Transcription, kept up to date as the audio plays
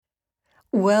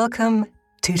Welcome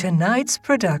to tonight's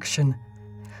production.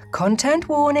 Content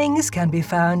warnings can be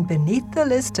found beneath the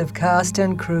list of cast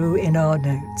and crew in our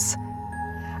notes.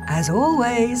 As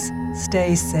always,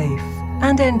 stay safe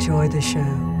and enjoy the show.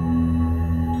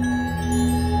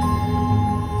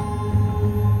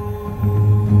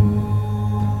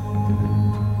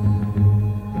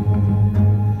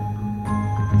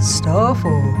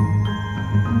 Starfall.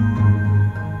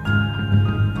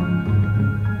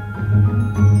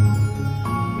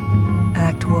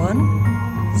 Act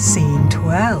 1, Scene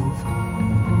 12.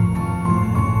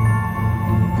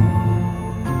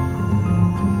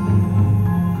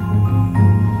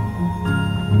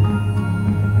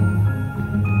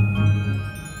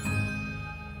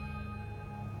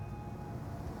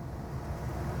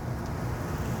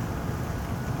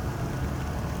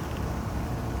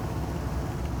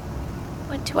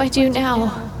 What do I do now?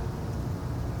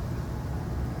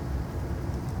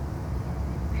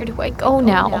 Where do I go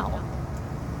now?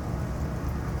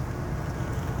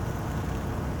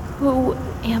 Who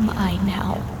am I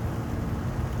now?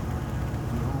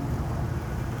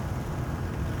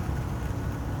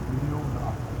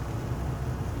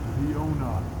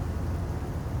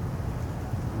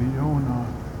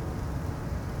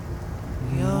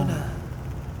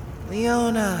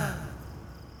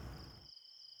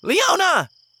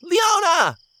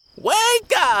 Leona!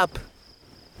 Wake up!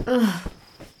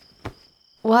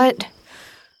 What?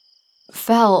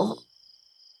 Fel.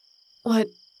 What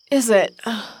is it?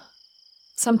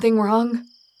 Something wrong?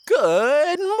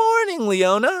 Good morning,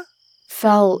 Leona.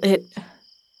 Fel,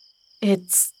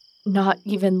 it's not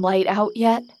even light out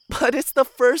yet? But it's the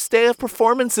first day of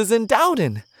performances in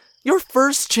Dowden. Your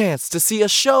first chance to see a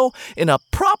show in a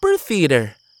proper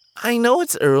theater. I know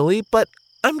it's early, but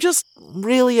I'm just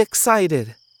really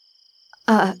excited.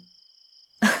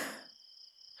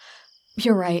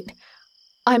 You're right.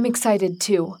 I'm excited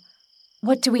too.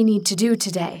 What do we need to do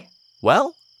today?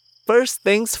 Well, first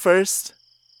things first.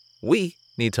 We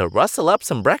need to rustle up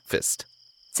some breakfast.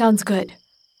 Sounds good.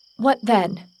 What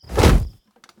then?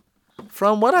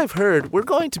 From what I've heard, we're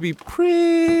going to be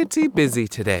pretty busy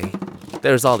today.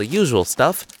 There's all the usual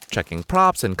stuff, checking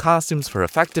props and costumes for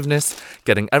effectiveness,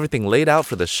 getting everything laid out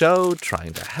for the show,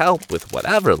 trying to help with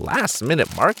whatever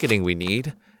last-minute marketing we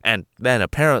need. And then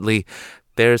apparently,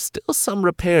 there's still some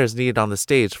repairs needed on the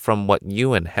stage from what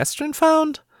you and Hestron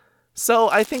found. So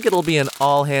I think it'll be an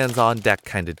all-hands-on-deck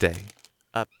kind of day.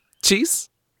 Cheese?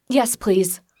 Yes,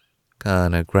 please.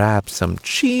 Gonna grab some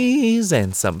cheese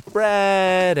and some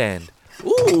bread and...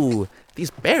 Ooh,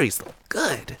 these berries look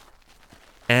good.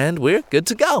 And we're good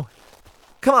to go.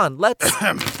 Come on, let's...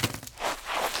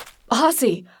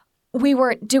 Hossie, we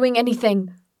weren't doing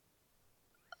anything.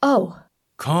 Oh.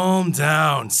 Calm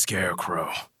down,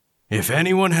 Scarecrow. If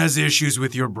anyone has issues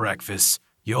with your breakfast,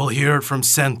 you'll hear it from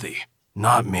Cynthia,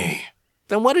 not me.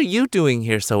 Then what are you doing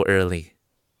here so early?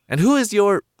 And who is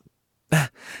your...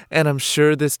 And I'm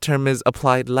sure this term is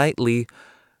applied lightly.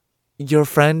 Your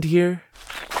friend here?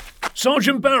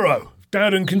 Sergeant Barrow,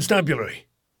 Dowden Constabulary.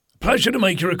 Pleasure to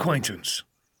make your acquaintance.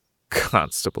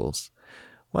 Constables.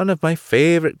 One of my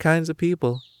favorite kinds of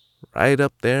people. Right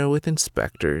up there with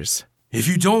inspectors. If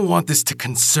you don't want this to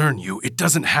concern you, it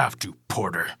doesn't have to,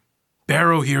 Porter.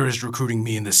 Barrow here is recruiting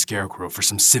me and the Scarecrow for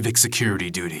some civic security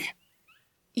duty.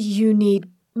 You need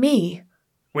me?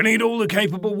 We need all the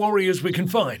capable warriors we can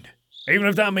find, even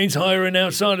if that means hiring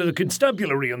outside of the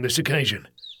constabulary on this occasion.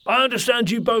 I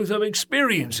understand you both have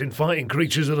experience in fighting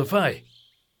creatures of the Fae.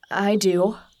 I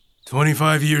do.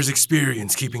 25 years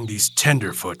experience keeping these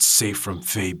tenderfoots safe from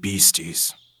Fae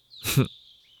beasties.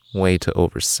 Way to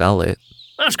oversell it.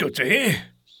 That's good to hear.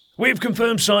 We've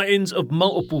confirmed sightings of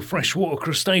multiple freshwater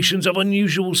crustaceans of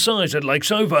unusual size at Lake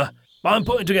Sova. I'm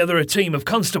putting together a team of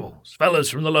constables, fellas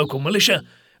from the local militia,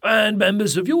 and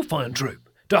members of your fine troop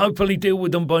to hopefully deal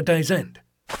with them by day's end.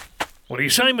 What do you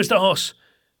say, Mr. Hoss?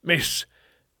 Miss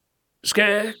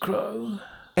Scarecrow?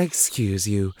 Excuse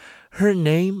you. Her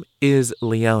name is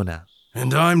Leona.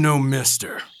 And I'm no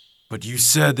mister, but you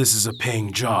said this is a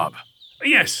paying job.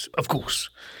 Yes, of course.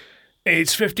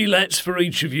 It's 50 lets for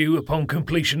each of you upon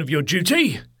completion of your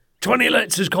duty. 20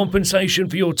 lets as compensation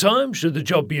for your time should the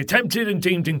job be attempted and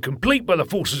deemed incomplete by the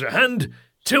forces at hand.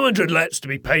 200 lets to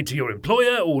be paid to your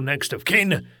employer or next of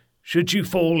kin should you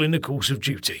fall in the course of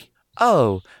duty.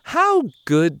 Oh, how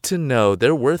good to know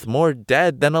they're worth more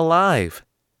dead than alive.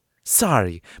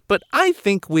 Sorry, but I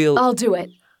think we'll... I'll do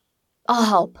it. I'll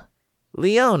help.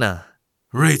 Leona.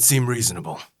 Rates seem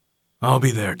reasonable. I'll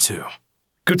be there too.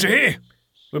 Good to hear.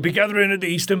 We'll be gathering at the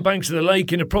eastern banks of the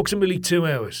lake in approximately 2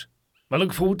 hours. I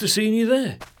look forward to seeing you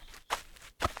there.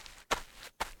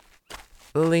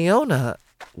 Leona,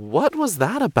 What was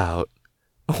that about?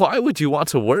 Why would you want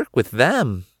to work with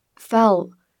them?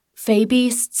 Fel, Fey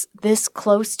beasts this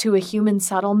close to a human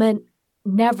settlement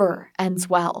never ends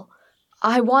well.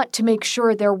 I want to make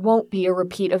sure there won't be a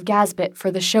repeat of Gazbit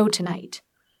for the show tonight.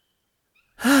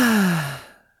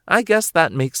 I guess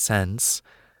that makes sense.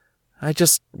 I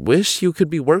just wish you could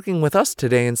be working with us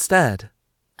today instead.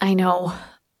 I know.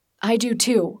 I do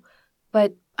too.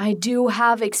 But I do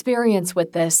have experience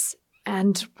with this,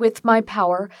 and with my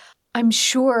power, I'm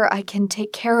sure I can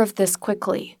take care of this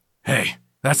quickly. Hey,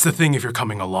 that's the thing if you're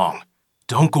coming along.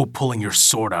 Don't go pulling your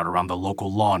sword out around the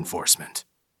local law enforcement.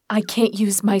 I can't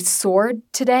use my sword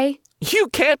today? You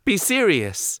can't be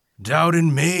serious.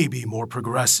 Dowden may be more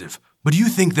progressive, but do you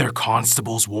think their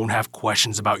constables won't have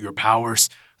questions about your powers?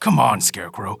 Come on,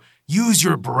 Scarecrow. Use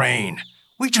your brain.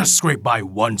 We just scraped by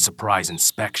one surprise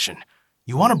inspection.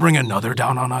 You want to bring another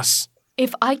down on us?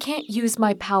 If I can't use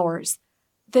my powers,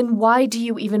 then why do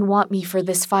you even want me for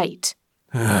this fight?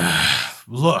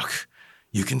 Look,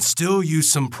 you can still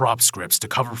use some prop scripts to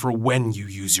cover for when you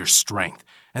use your strength,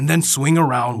 and then swing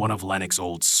around one of Lennox's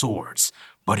old swords.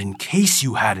 But in case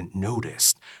you hadn't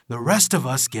noticed, the rest of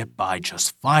us get by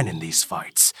just fine in these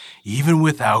fights, even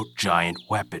without giant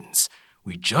weapons.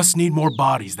 We just need more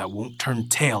bodies that won't turn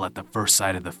tail at the first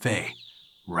sight of the Fae.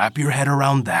 Wrap your head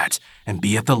around that and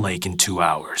be at the lake in 2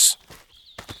 hours.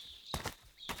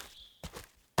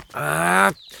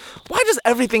 Why does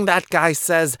everything that guy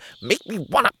says make me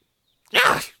wanna...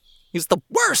 He's the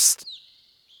worst!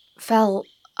 Fel,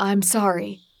 I'm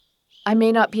sorry. I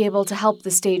may not be able to help the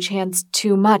stagehands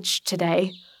too much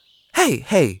today.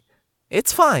 Hey,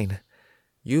 it's fine.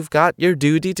 You've got your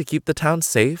duty to keep the town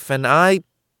safe, and I've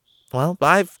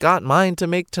got mine to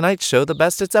make tonight's show the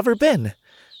best it's ever been.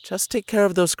 Just take care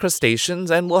of those crustaceans,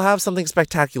 and we'll have something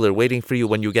spectacular waiting for you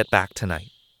when you get back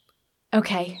tonight.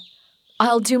 Okay.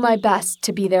 I'll do my best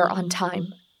to be there on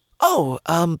time. Oh,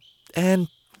 and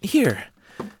here.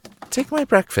 Take my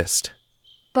breakfast.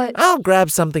 But I'll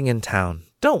grab something in town.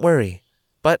 Don't worry.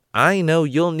 But I know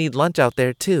you'll need lunch out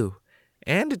there, too.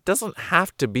 And it doesn't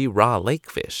have to be raw lake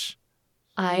fish.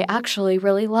 I actually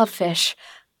really love fish.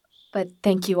 But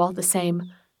thank you all the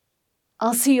same.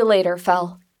 I'll see you later,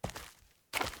 Fel.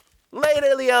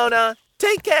 Later, Leona.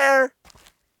 Take care.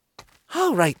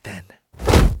 All right, then.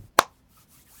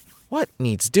 What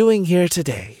needs doing here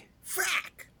today?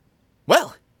 Frack!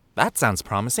 Well, that sounds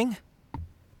promising.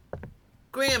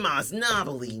 Grandma's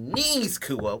knobbly knees,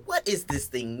 Kua. What is this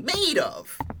thing made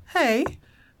of? Hey,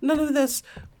 none of this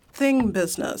thing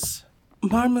business.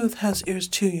 Marmuth has ears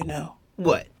too, you know.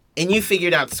 What? And you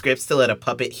figured out scripts to let a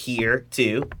puppet hear,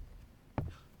 too?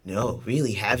 No,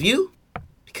 really, have you?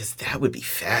 Because that would be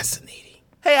fascinating.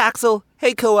 Hey, Axel.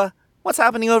 Hey, Koa. What's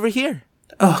happening over here?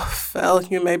 Oh, Fel,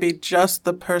 you may be just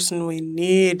the person we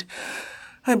need.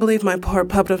 I believe my poor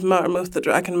puppet of Marmuth the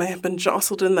dragon may have been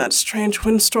jostled in that strange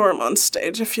windstorm on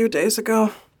stage a few days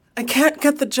ago. I can't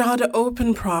get the jaw to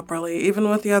open properly, even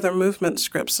with the other movement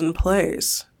scripts in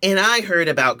place. And I heard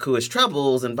about Kua's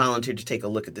troubles and volunteered to take a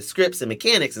look at the scripts and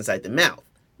mechanics inside the mouth.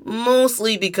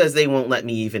 Mostly because they won't let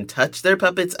me even touch their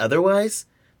puppets otherwise.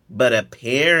 But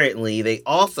apparently they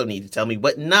also need to tell me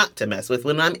what not to mess with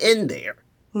when I'm in there.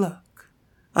 Look,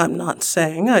 I'm not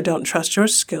saying I don't trust your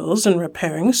skills in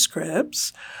repairing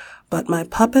scripts, but my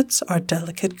puppets are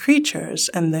delicate creatures,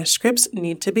 and their scripts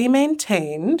need to be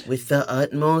maintained. With the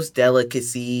utmost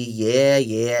delicacy,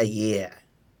 yeah.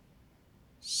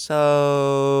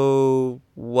 So,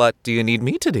 what do you need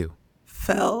me to do?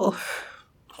 Fel,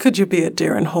 could you be a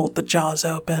dear and hold the jaws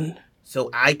open? So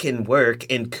I can work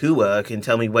and Kua can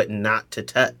tell me what not to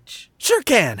touch. Sure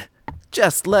can.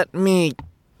 Just let me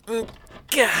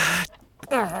get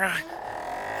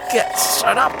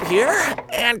set up here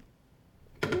and...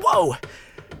 Whoa!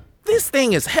 This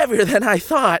thing is heavier than I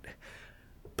thought.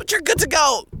 But you're good to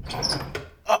go.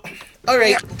 All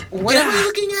right, what am I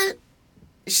looking at?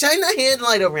 Shine the hand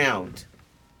light around.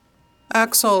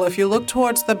 Axel, if you look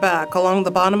towards the back, along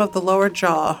the bottom of the lower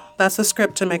jaw, that's a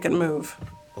script to make it move.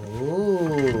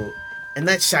 Oh, and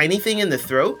that shiny thing in the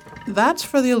throat? That's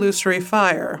for the illusory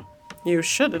fire. You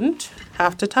shouldn't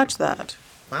have to touch that.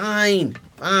 Fine.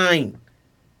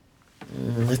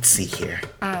 Let's see here.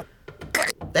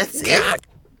 That's it?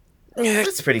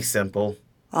 That's pretty simple.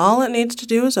 All it needs to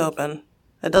do is open.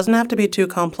 It doesn't have to be too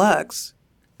complex.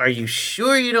 Are you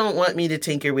sure you don't want me to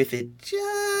tinker with it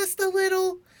just a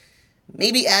little?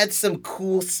 Maybe add some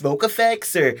cool smoke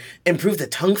effects or improve the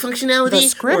tongue functionality? The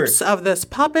scripts of this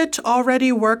puppet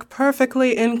already work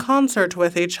perfectly in concert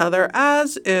with each other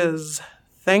as is.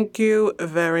 Thank you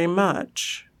very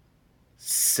much.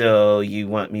 So you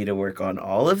want me to work on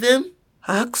all of them?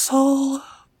 Axel,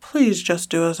 please just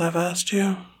do as I've asked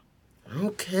you.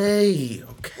 Okay.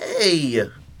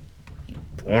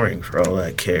 Boring for all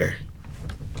I care.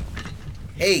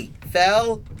 Hey,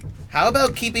 Fel, how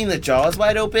about keeping the jaws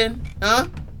wide open, huh?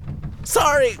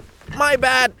 Sorry, my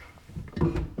bad.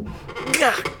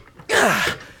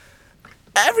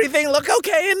 Everything look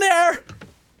okay in there?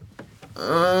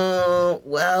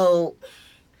 Well,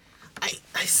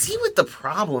 I see what the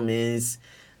problem is.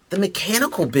 The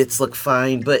mechanical bits look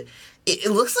fine, but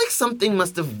it looks like something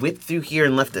must have whipped through here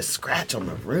and left a scratch on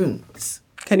the runes.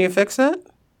 Can you fix it?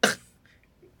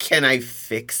 Can I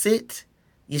fix it?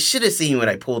 You should have seen what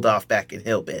I pulled off back in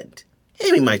Hillbend.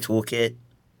 Hand me my toolkit.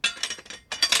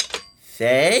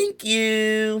 Thank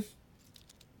you.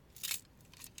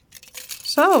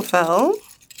 So, Fel,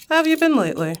 how have you been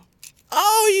lately?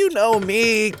 Oh, you know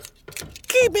me.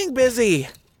 Keeping busy.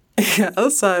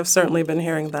 Yes, I've certainly been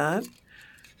hearing that.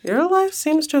 Your life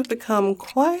seems to have become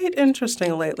quite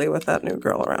interesting lately with that new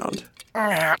girl around.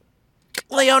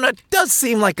 Leona does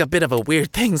seem like a bit of a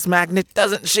weird things magnet,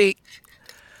 doesn't she?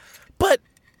 But,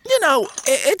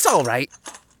 it's all right.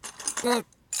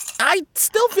 I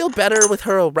still feel better with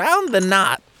her around than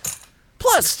not.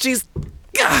 Plus, she's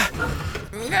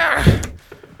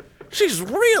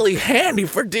really handy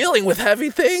for dealing with heavy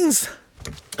things.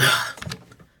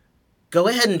 Go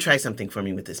ahead and try something for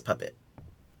me with this puppet.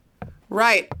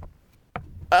 Right.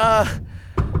 Are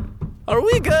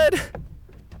we good?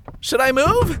 Should I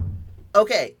move?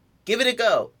 Okay, give it a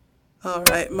go. All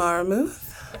right,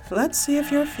 Marmuth. Let's see if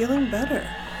you're feeling better.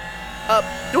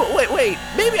 Wait,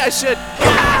 maybe I should.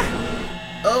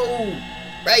 Oh,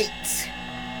 right.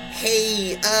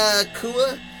 Hey,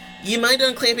 Kua, you mind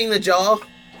unclamping the jaw?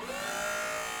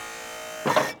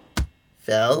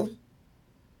 Fel?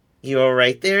 You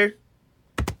alright there?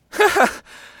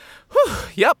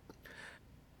 Yep.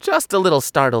 Just a little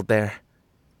startled there.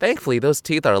 Thankfully, those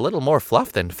teeth are a little more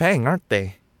fluff than Fang, aren't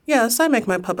they? Yes, I make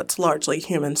my puppets largely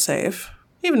human-safe,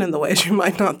 even in the ways you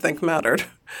might not think mattered.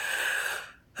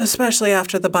 Especially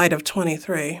after the bite of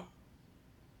 23.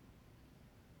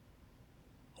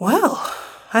 Well,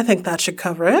 I think that should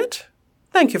cover it.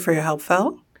 Thank you for your help,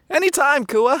 Fel. Anytime,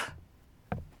 Kua.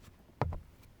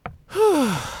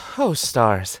 Oh,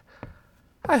 stars.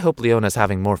 I hope Leona's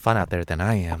having more fun out there than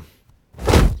I am.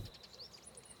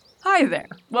 Hi there.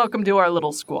 Welcome to our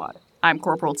little squad. I'm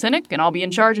Corporal Tinnick, and I'll be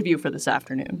in charge of you for this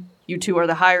afternoon. You two are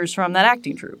the hires from that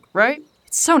acting troupe, right?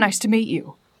 It's so nice to meet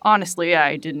you. Honestly,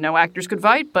 I didn't know actors could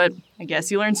fight, but I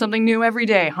guess you learn something new every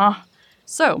day, huh?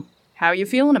 So, how are you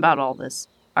feeling about all this?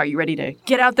 Are you ready to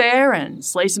get out there and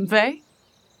slay some fae?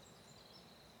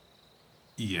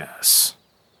 Yes.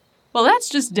 Well, that's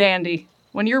just dandy.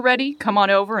 When you're ready, come on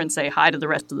over and say hi to the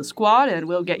rest of the squad, and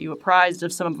we'll get you apprised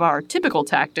of some of our typical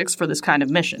tactics for this kind of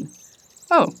mission.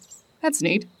 Oh, that's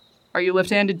neat. Are you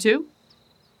left-handed too?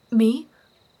 Me?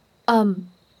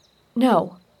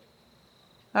 No.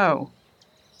 Oh.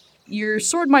 Your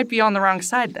sword might be on the wrong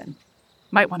side then.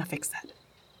 Might want to fix that.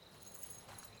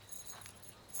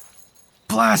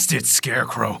 Blast it,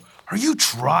 Scarecrow. Are you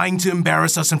trying to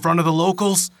embarrass us in front of the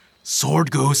locals?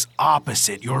 Sword goes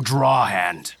opposite your draw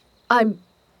hand. I'm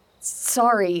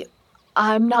sorry.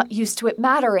 I'm not used to it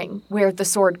mattering where the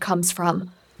sword comes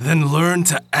from. Then learn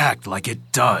to act like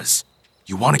it does.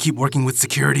 You want to keep working with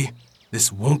security?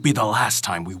 This won't be the last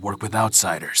time we work with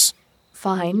outsiders.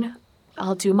 Fine.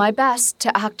 I'll do my best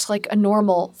to act like a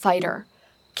normal fighter.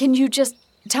 Can you just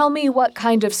tell me what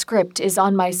kind of script is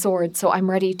on my sword so I'm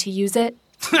ready to use it?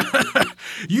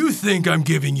 You think I'm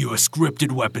giving you a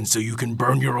scripted weapon so you can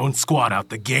burn your own squad out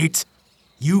the gate?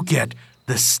 You get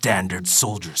the standard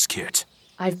soldier's kit.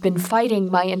 I've been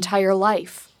fighting my entire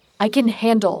life. I can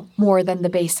handle more than the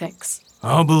basics.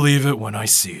 I'll believe it when I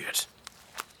see it.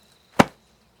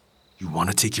 You want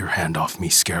to take your hand off me,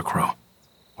 Scarecrow?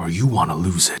 Or you want to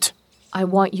lose it? I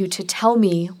want you to tell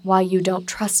me why you don't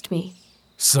trust me.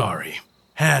 Sorry,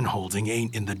 hand-holding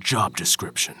ain't in the job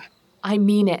description. I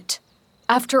mean it.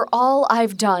 After all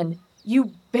I've done,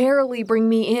 you barely bring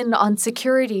me in on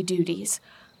security duties.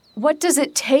 What does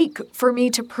it take for me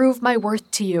to prove my worth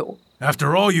to you?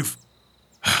 After all you've...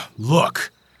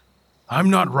 Look, I'm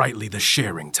not rightly the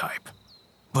sharing type,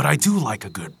 but I do like a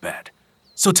good bet.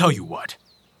 So tell you what,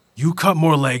 you cut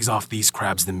more legs off these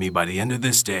crabs than me by the end of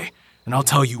this day, and I'll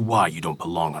tell you why you don't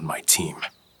belong on my team.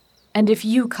 And if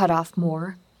you cut off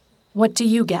more, what do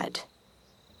you get?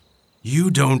 You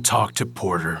don't talk to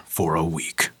Porter for a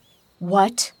week.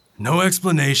 What? No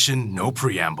explanation, no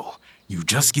preamble. You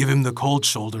just give him the cold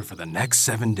shoulder for the next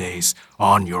 7 days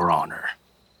on your honor.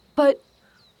 But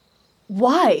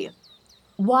why?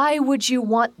 Why would you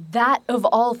want that of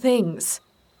all things?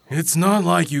 It's not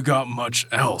like you got much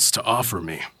else to offer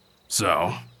me.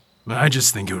 So, I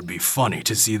just think it would be funny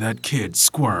to see that kid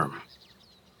squirm.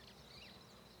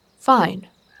 Fine.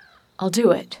 I'll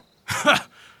do it.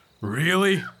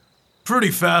 Really?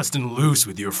 Pretty fast and loose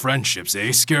with your friendships,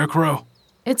 eh, Scarecrow?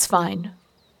 It's fine.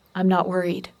 I'm not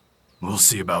worried. We'll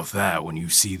see about that when you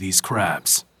see these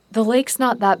crabs. The lake's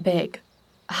not that big.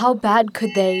 How bad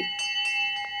could they...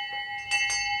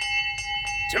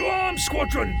 To arms,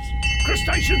 squadrons!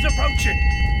 Crustaceans approaching!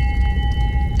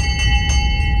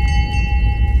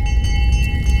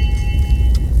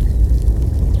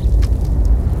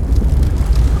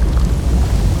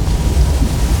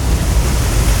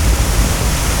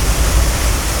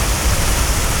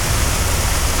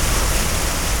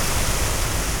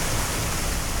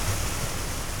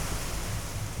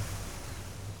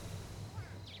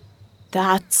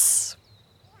 That's...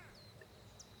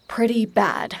 pretty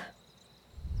bad.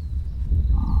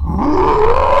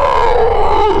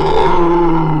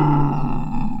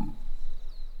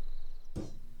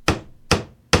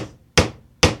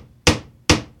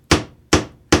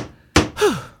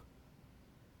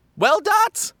 Well,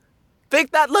 Dots?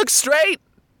 Think that looks straight?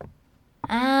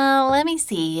 Let me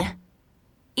see.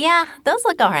 Yeah, those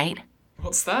look alright.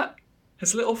 What's that?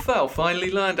 Has little Fel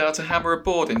finally learned how to hammer a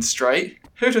board in straight?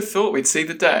 Who'd have thought we'd see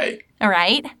the day?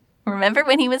 Alright? Remember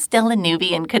when he was still a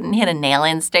newbie and couldn't hit a nail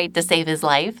in straight to save his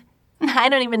life? I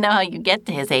don't even know how you get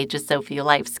to his age with so few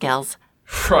life skills.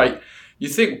 Right.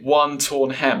 You'd think one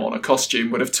torn hem on a costume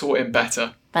would have taught him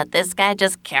better. But this guy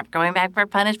just kept going back for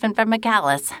punishment from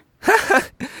McAllis.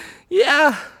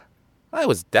 Yeah. I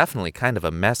was definitely kind of a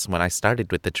mess when I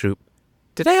started with the troupe.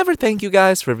 Did I ever thank you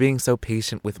guys for being so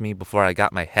patient with me before I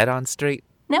got my head on straight?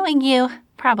 Knowing you,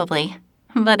 probably.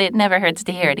 But it never hurts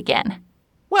to hear it again.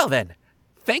 Well then,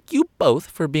 thank you both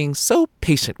for being so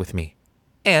patient with me.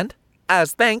 And,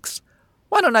 as thanks,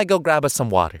 why don't I go grab us some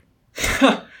water?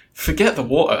 Forget the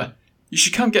water. You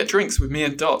should come get drinks with me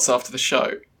and Dots after the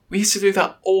show. We used to do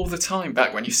that all the time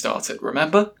back when you started,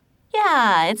 remember?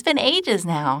 Yeah, it's been ages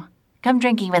now. Come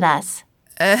drinking with us.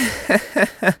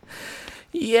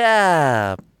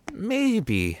 Yeah,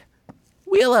 maybe.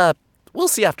 We'll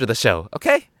see after the show,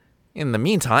 okay? In the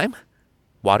meantime,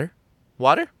 water?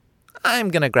 I'm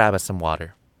gonna grab us some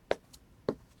water.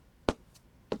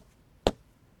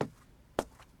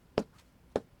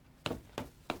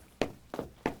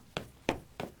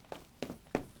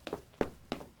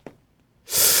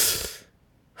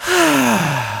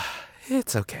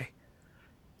 It's okay.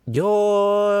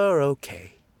 You're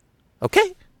okay.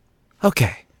 Okay?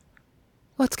 Okay.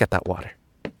 Let's get that water.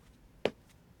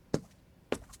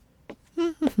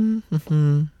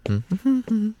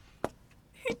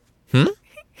 Hmm?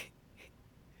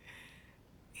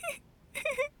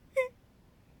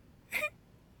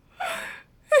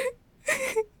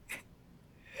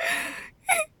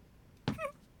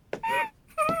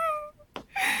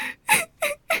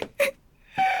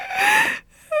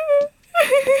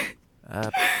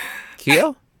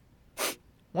 Keo?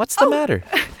 What's the matter?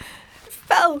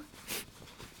 Fel.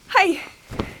 Hi.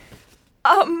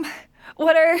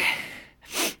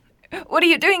 What are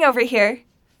you doing over here?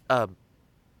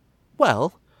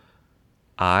 Well,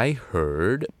 I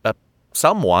heard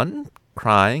someone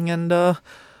crying and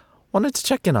wanted to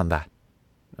check in on that.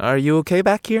 Are you okay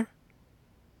back here?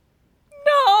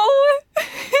 No.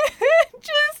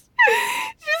 just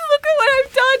look at what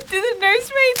I've done to the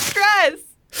nursemaid's dress.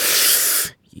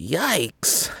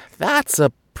 Yikes. That's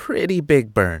a pretty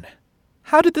big burn.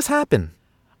 How did this happen?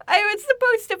 I was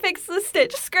supposed to fix the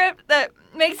Stitch script that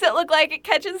makes it look like it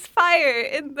catches fire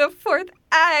in the 4th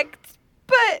act,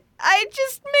 but I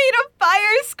just made a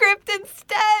fire script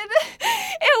instead.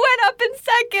 It went up in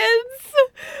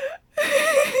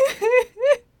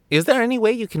seconds. Is there any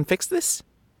way you can fix this?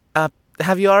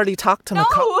 Have you already talked to No,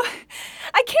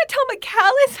 I can't tell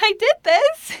McAllis I did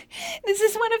this. This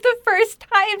is one of the first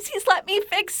times he's let me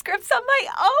fix scripts on my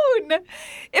own.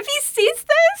 If he sees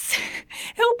this,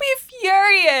 he'll be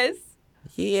furious.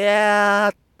 Yeah,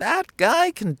 that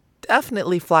guy can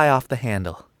definitely fly off the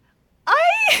handle.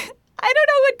 I don't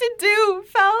know what to do,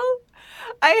 Fel.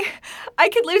 I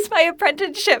could lose my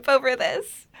apprenticeship over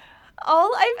this.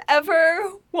 All I've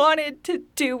ever wanted to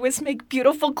do was make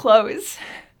beautiful clothes.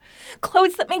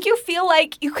 Clothes that make you feel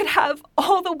like you could have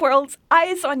all the world's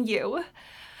eyes on you.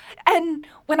 And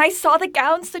when I saw the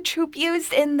gowns the troupe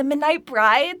used in The Midnight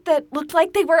Bride that looked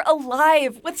like they were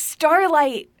alive with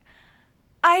starlight,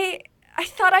 I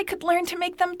thought I could learn to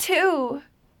make them too.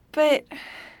 But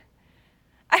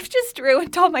I've just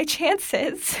ruined all my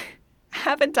chances,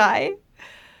 haven't I?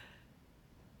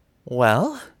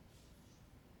 Well,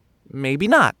 maybe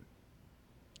not.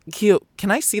 Kyo, can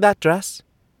I see that dress?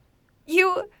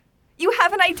 You You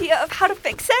have an idea of how to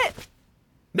fix it?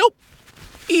 Nope.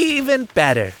 Even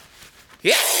better.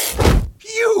 Yeah.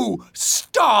 You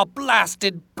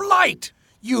star-blasted blight!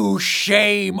 You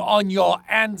shame on your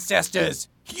ancestors!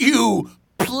 You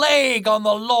plague on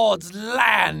the Lord's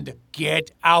land!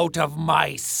 Get out of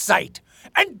my sight!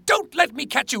 And don't let me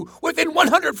catch you within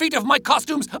 100 feet of my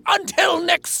costumes until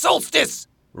next solstice!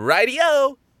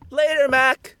 Rightio. Later,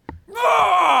 Mac.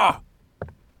 Ah!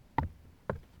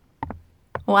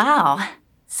 Wow.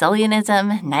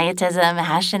 Cillianism, Nyatism,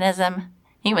 Hashianism.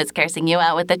 He was cursing you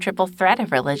out with the triple threat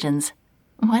of religions.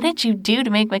 What did you do to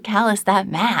make McAllis that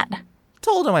mad?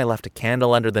 Told him I left a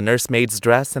candle under the nursemaid's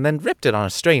dress and then ripped it on a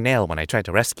stray nail when I tried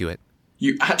to rescue it.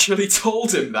 You actually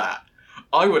told him that?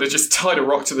 I would have just tied a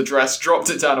rock to the dress, dropped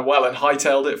it down a well, and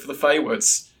hightailed it for the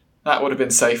Feywoods. That would have been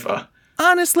safer.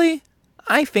 Honestly,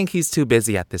 I think he's too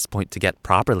busy at this point to get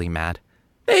properly mad.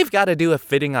 They've got to do a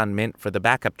fitting on Mint for the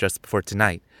backup just before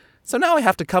tonight, so now I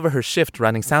have to cover her shift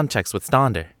running sound checks with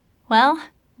Stonder. Well,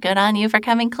 good on you for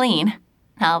coming clean.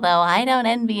 Although I don't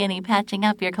envy any patching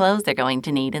up your clothes they're going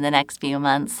to need in the next few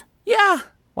months. Yeah,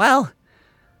 well,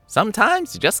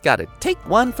 sometimes you just gotta take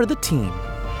one for the team.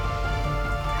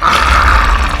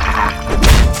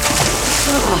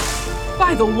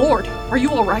 By the Lord, are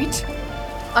you all right?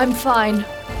 I'm fine.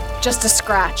 Just a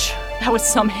scratch. That was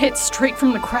some hit straight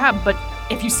from the crab, but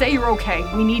if you say you're okay,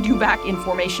 we need you back in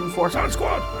formation for... Sound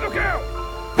Squad, look out!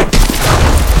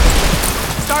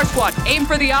 Star Squad, aim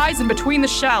for the eyes and between the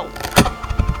shell.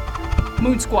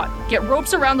 Moon Squad, get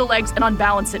ropes around the legs and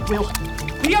unbalance it.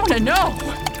 Leona, no!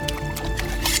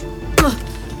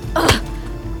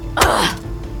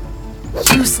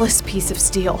 Useless piece of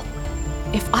steel.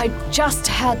 If I just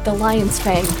had the lion's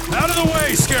fang. Out of the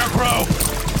way, Scarecrow!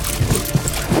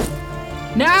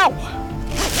 Now!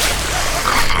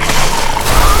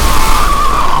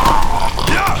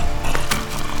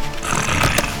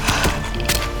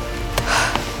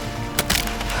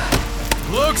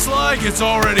 Looks like it's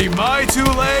already my 2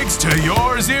 legs to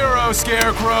your 0,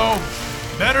 Scarecrow.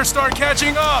 Better start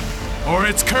catching up, or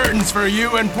it's curtains for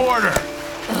you and Porter.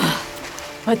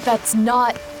 But that's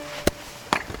not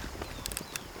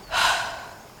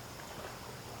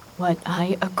what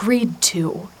I agreed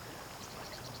to.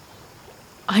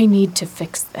 I need to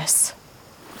fix this.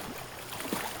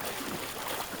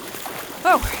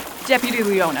 Oh, Deputy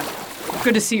Leona.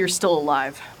 Good to see you're still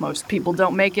alive. Most people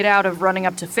don't make it out of running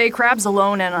up to Fey Crabs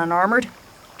alone and unarmored.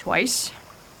 Twice.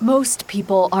 Most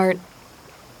people aren't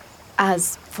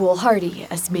as foolhardy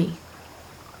as me.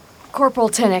 Corporal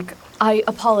Tinnick, I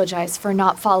apologize for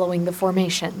not following the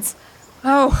formations.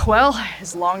 Oh, well,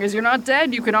 as long as you're not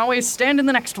dead, you can always stand in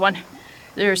the next one.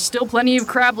 There's still plenty of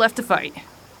crab left to fight.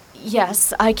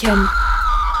 Yes, I can...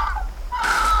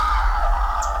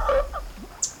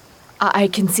 I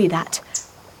can see that.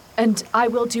 And I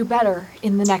will do better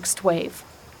in the next wave.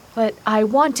 But I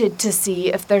wanted to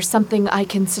see if there's something I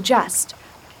can suggest.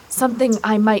 Something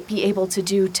I might be able to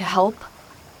do to help.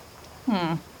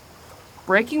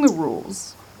 Breaking the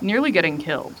rules, nearly getting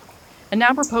killed, and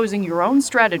now proposing your own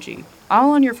strategy,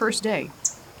 all on your first day.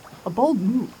 A bold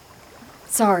move.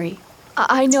 Sorry.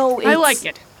 I know it's... I like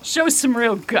it. Shows some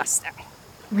real gusto.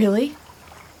 Really?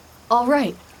 All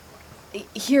right.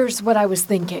 Here's what I was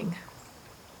thinking.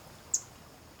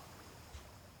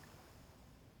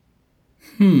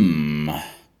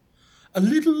 A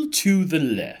little to the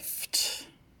left.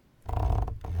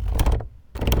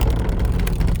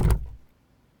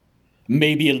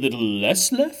 Maybe a little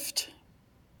less left?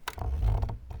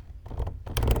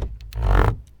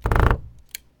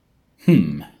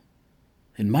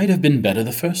 It might have been better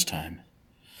the first time.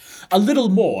 A little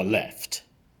more left.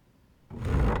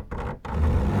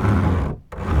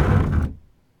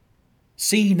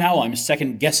 See, now I'm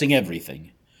second-guessing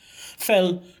everything.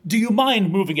 Fel, do you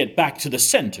mind moving it back to the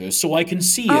center so I can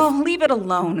see if... Oh, leave it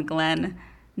alone, Glenn.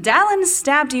 Dallin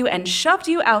stabbed you and shoved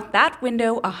you out that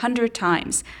window 100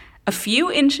 times. A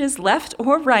few inches left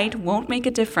or right won't make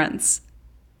a difference.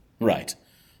 Right.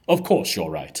 Of course you're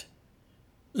right.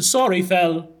 Sorry,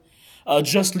 Fel.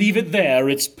 Just leave it there.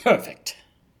 It's perfect.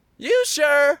 You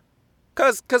sure?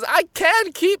 Cause I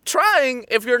can keep trying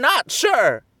if you're not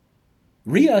sure.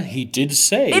 Rhea, he did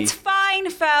say... It's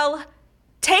fine, Fel.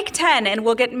 Take 10 and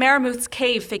we'll get Maramuth's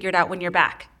cave figured out when you're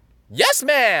back. Yes,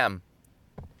 ma'am!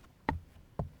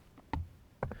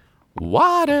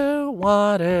 Water,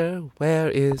 water,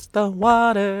 where is the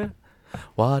water?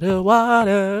 Water,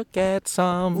 water, get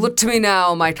some... Look to me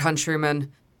now, my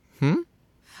countrymen.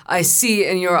 I see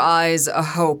in your eyes a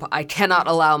hope I cannot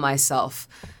allow myself.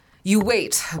 You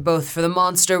wait, both for the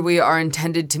monster we are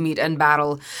intended to meet in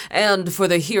battle, and for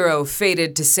the hero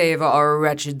fated to save our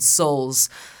wretched souls.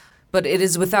 But it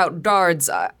is without guards.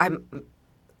 I'm...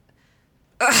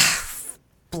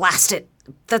 blast it.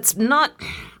 That's not...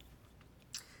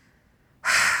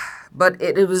 But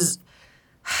it was...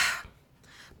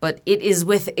 But it is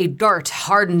with a dart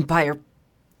hardened by your...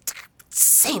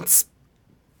 Saints.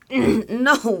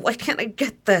 No, why can't I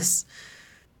get this?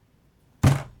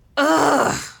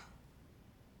 Ugh.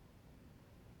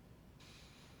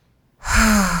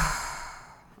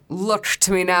 Look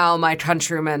to me now, my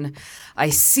countrymen. I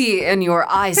see in your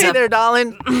eyes Hey there,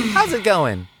 darling. How's it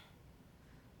going?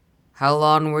 How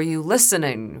long were you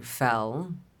listening,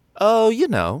 Fel? Oh, you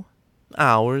know,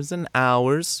 hours and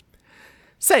hours.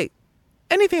 Say,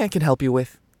 anything I can help you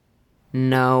with?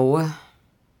 No.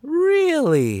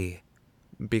 Really?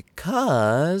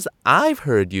 Because I've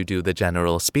heard you do the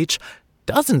general speech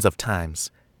dozens of times,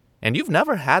 and you've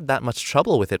never had that much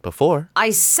trouble with it before. I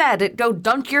said, go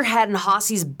dunk your head in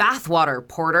Hossie's bathwater,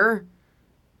 Porter.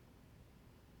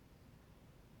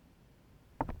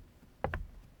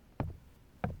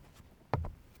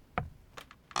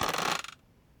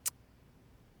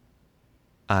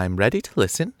 I'm ready to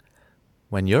listen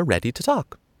when you're ready to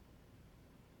talk.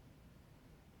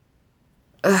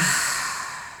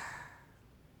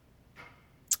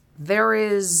 There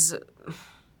is...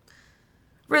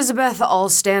 Elizabeth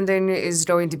Allstanding is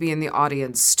going to be in the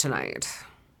audience tonight.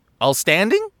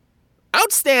 Allstanding?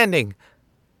 Outstanding!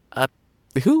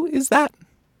 Who is that?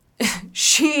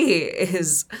 She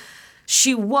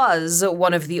was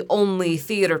one of the only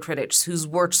theater critics whose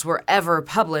works were ever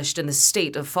published in the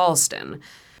state of Falston.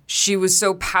 She was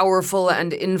so powerful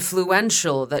and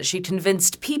influential that she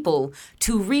convinced people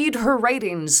to read her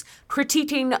writings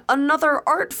critiquing another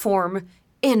art form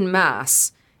en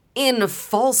masse, in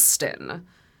Falston.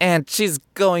 And she's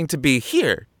going to be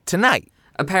here tonight.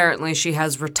 Apparently she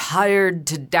has retired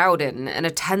to Dowden and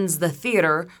attends the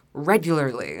theater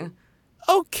regularly.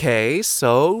 Okay,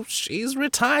 so she's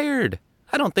retired.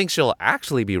 I don't think she'll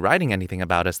actually be writing anything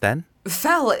about us then.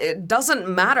 Fel, it doesn't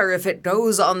matter if it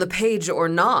goes on the page or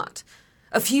not.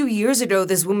 A few years ago,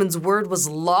 this woman's word was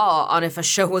law on if a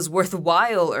show was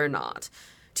worthwhile or not.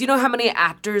 Do you know how many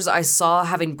actors I saw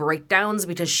having breakdowns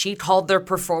because she called their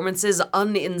performances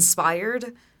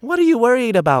uninspired? What are you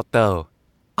worried about, though?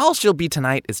 All she'll be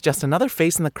tonight is just another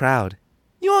face in the crowd.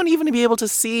 You won't even be able to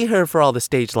see her for all the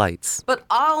stage lights. But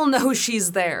I'll know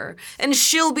she's there, and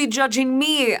she'll be judging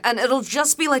me, and it'll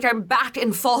just be like I'm back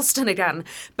in Falston again,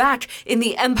 back in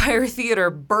the Empire Theater,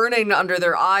 burning under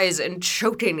their eyes and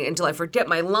choking until I forget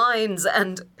my lines,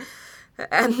 and...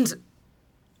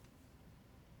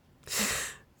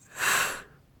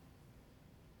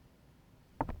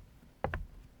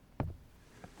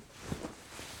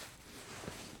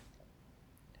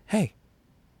 Hey,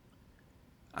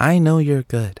 I know you're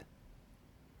good.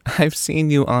 I've seen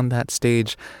you on that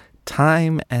stage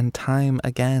time and time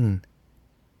again.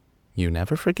 You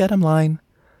never forget a line.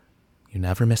 You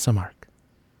never miss a mark.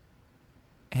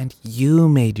 And you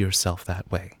made yourself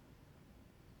that way.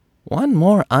 One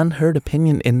more unheard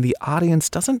opinion in the audience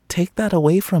doesn't take that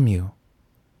away from you.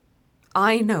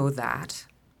 I know that.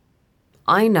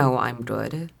 I know I'm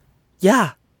good.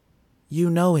 Yeah, you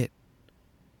know it.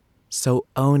 So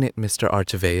own it, Mr.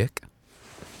 Archivaic.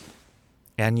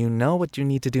 And you know what you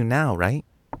need to do now, right?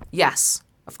 Yes,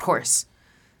 of course.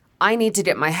 I need to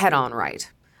get my head on right.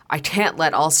 I can't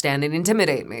let Allstanding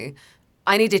intimidate me.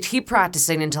 I need to keep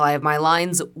practicing until I have my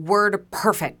lines word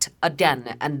perfect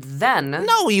again, and then...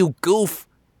 No, you goof!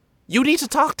 You need to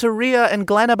talk to Rhea and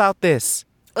Glenn about this.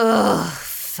 Ugh,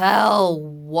 Fel,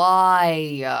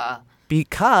 why?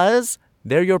 Because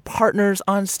they're your partners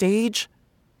on stage.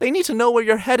 They need to know where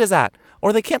your head is at,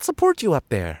 or they can't support you up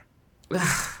there.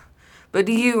 But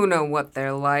you know what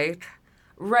they're like.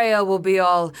 Rhea will be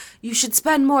all, you should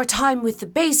spend more time with the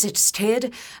basics,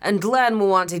 kid, and Glenn will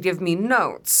want to give me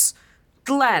notes.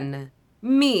 Glenn,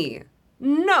 me,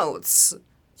 notes.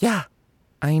 Yeah,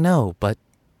 I know, but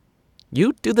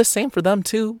you'd do the same for them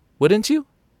too, wouldn't you?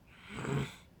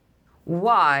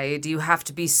 Why do you have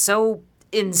to be so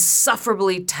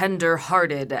insufferably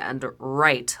tender-hearted and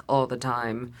right all the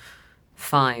time?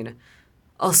 Fine.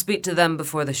 I'll speak to them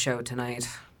before the show tonight.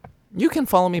 You can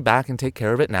follow me back and take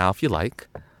care of it now if you like.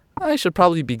 I should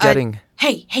probably be getting...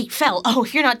 Hey, Fel. Oh,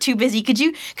 if you're not too busy, could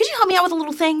you help me out with a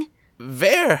little thing?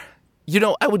 There! You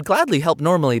know, I would gladly help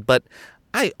normally, but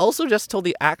I also just told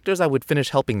the actors I would finish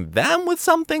helping them with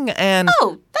something and...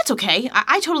 Oh, that's okay.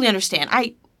 I totally understand.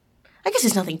 I guess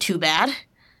it's nothing too bad.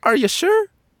 Are you sure?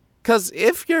 'Cause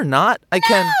if you're not, I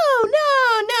can...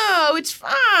 No, it's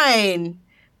fine.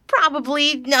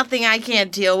 Probably nothing I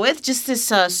can't deal with. Just this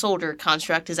soldier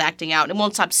construct is acting out and it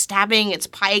won't stop stabbing its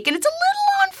pike, and it's a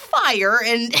little fire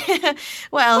and,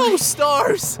 well... Oh,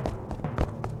 stars!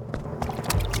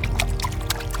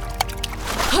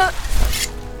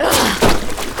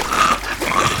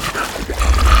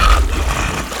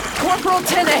 Corporal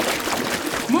Tinnick!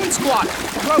 Moon Squad,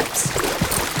 ropes!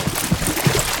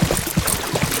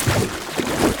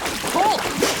 Pull!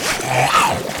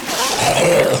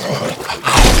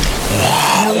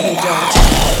 No, you don't.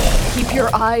 Keep your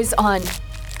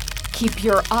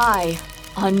eye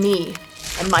on me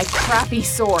and my crappy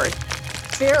sword,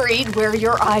 buried where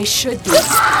your eye should be.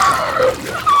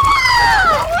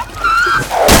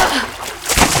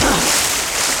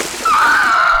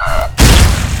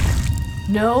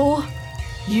 No,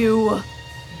 you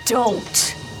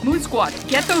don't. Moon Squad,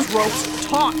 get those ropes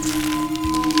taut!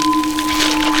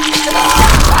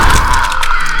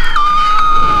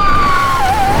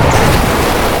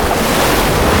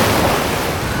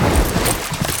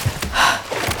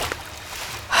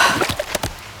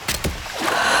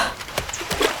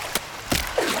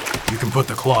 You can put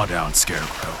the claw down,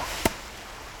 Scarecrow.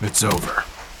 It's over.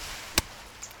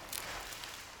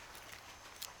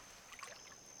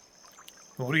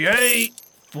 48,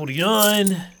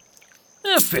 49,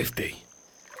 50.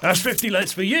 That's 50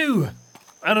 lets for you,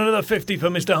 and another 50 for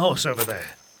Mr. Hoss over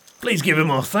there. Please give him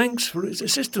our thanks for his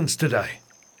assistance today.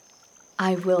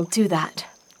 I will do that.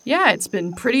 Yeah, it's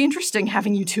been pretty interesting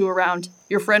having you two around.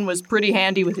 Your friend was pretty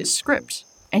handy with his script.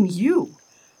 And you.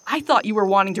 I thought you were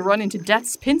wanting to run into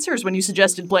Death's pincers when you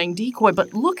suggested playing decoy,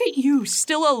 but look at you,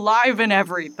 still alive and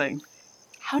everything.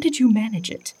 How did you manage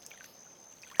it?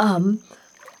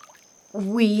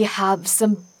 We have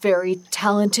some very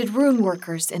talented rune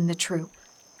workers in the troop.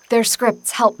 Their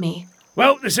scripts help me.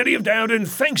 Well, the City of Dowden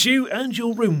thanks you and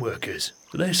your room workers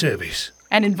for their service.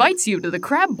 And invites you to the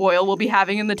crab boil we'll be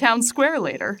having in the town square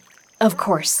later. Of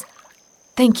course.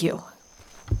 Thank you.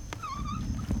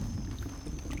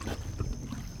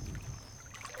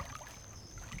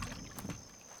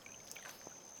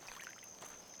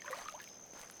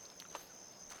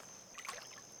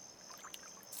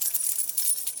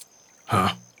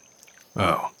 Huh?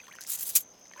 Oh.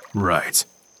 Right.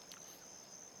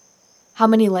 How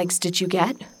many legs did you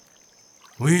get?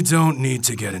 We don't need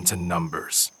to get into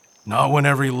numbers. Not when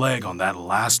every leg on that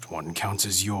last one counts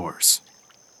as yours.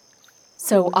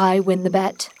 So I win the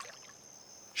bet?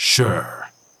 Sure.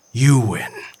 You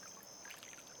win.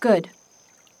 Good.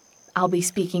 I'll be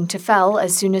speaking to Fel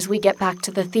as soon as we get back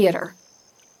to the theater.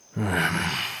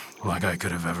 Like I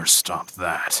could have ever stopped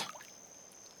that.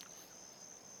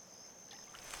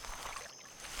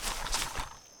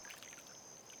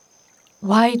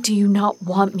 Why do you not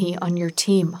want me on your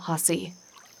team, Hossie?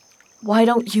 Why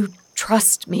don't you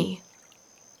trust me?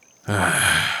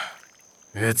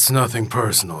 It's nothing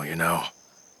personal, you know.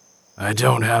 I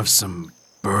don't have some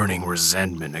burning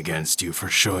resentment against you for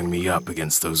showing me up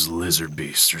against those lizard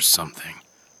beasts or something.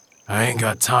 I ain't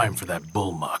got time for that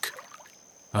bullmuck.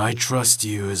 I trust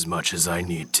you as much as I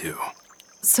need to.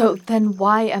 So then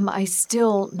why am I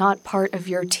still not part of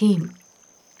your team?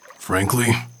 Frankly,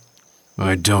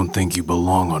 I don't think you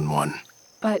belong on one.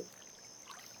 But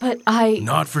I...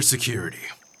 Not for security.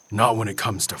 Not when it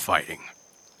comes to fighting.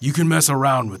 You can mess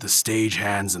around with the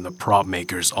stagehands and the prop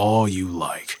makers all you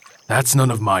like. That's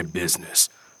none of my business.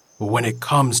 But when it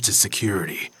comes to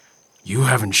security, you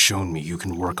haven't shown me you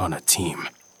can work on a team.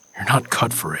 You're not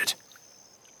cut for it.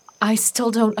 I still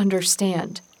don't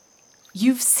understand.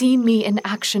 You've seen me in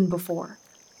action before.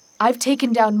 I've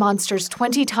taken down monsters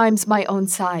 20 times my own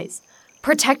size,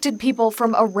 protected people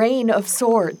from a rain of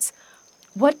swords.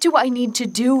 What do I need to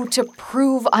do to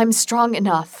prove I'm strong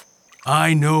enough?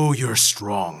 I know you're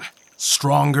strong.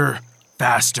 Stronger,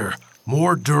 faster,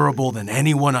 more durable than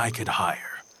anyone I could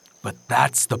hire. But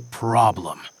that's the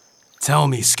problem. Tell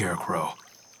me, Scarecrow,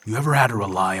 you ever had to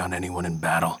rely on anyone in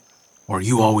battle? Or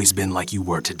you always been like you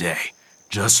were today,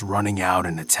 just running out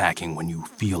and attacking when you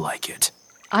feel like it?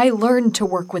 I learned to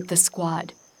work with the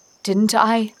squad, didn't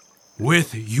I?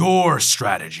 With your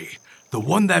strategy, the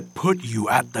one that put you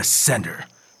at the center.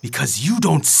 Because you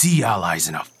don't see allies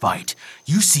in a fight.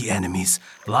 You see enemies,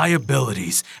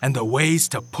 liabilities, and the ways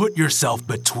to put yourself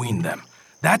between them.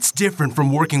 That's different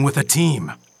from working with a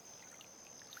team.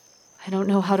 I don't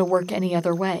know how to work any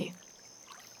other way.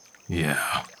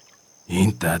 Yeah,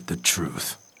 ain't that the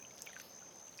truth?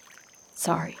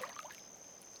 Sorry.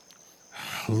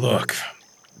 Look,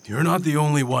 you're not the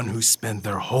only one who spent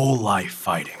their whole life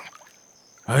fighting.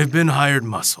 I've been hired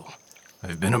muscle.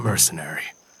 I've been a mercenary.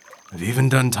 I've even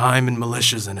done time in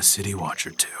militias and a city watch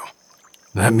or two.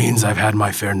 That means I've had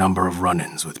my fair number of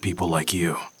run-ins with people like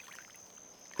you.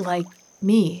 Like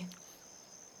me?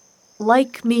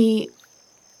 Like me...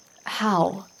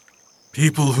 how?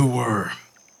 People who were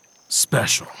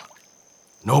special.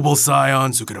 Noble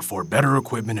scions who could afford better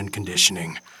equipment and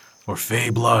conditioning, or fey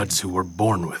bloods who were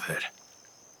born with it.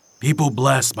 People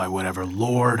blessed by whatever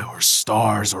lord or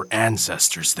stars or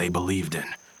ancestors they believed in.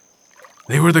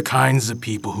 They were the kinds of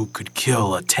people who could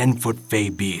kill a 10-foot fey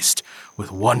beast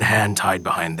with one hand tied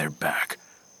behind their back.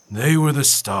 They were the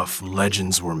stuff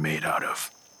legends were made out of.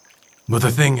 But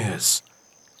the thing is,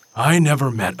 I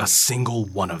never met a single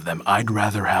one of them I'd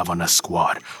rather have on a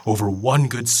squad over one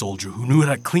good soldier who knew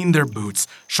how to clean their boots,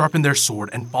 sharpen their sword,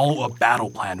 and follow a battle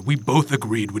plan we both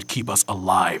agreed would keep us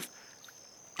alive.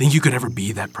 Think you could ever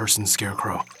be that person,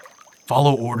 Scarecrow?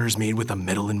 Follow orders made with a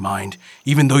medal in mind,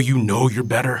 even though you know you're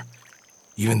better?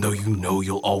 Even though you know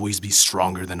you'll always be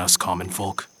stronger than us common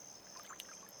folk?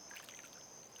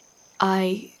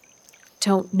 I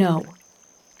don't know.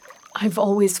 I've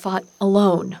always fought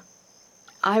alone.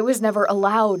 I was never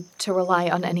allowed to rely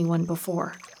on anyone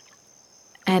before.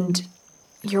 And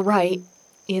you're right,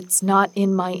 it's not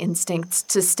in my instincts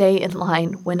to stay in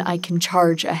line when I can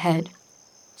charge ahead.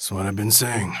 That's what I've been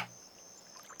saying.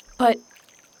 But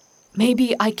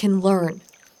maybe I can learn.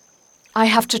 I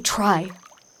have to try,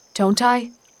 don't I?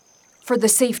 For the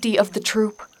safety of the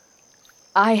troop.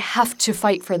 I have to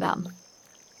fight for them.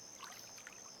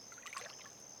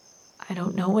 I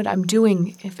don't know what I'm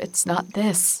doing if it's not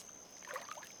this.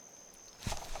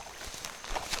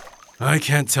 I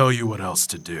can't tell you what else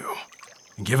to do.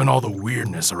 And given all the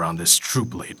weirdness around this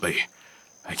troop lately,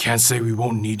 I can't say we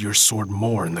won't need your sword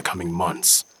more in the coming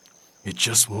months. It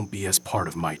just won't be as part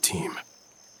of my team.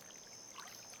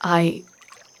 I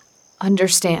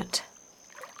understand.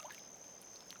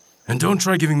 And don't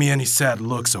try giving me any sad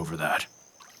looks over that.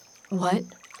 What?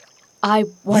 I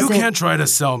wasn't... You can't try to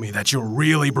sell me that you're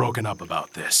really broken up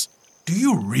about this. Do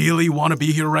you really want to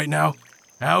be here right now?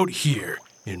 Out here,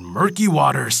 in murky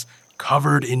waters,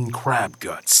 covered in crab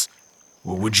guts?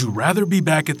 Or would you rather be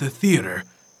back at the theater,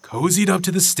 cozied up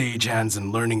to the stagehands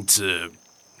and learning to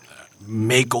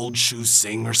make old shoes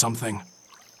sing or something?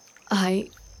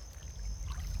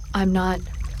 I'm not...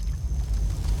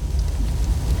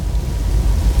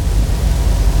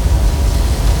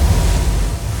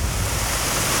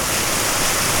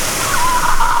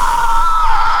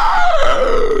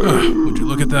 Would you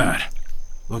look at that?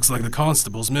 Looks like the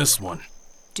constables missed one.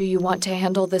 Do you want to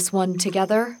handle this one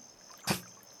together?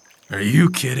 Are you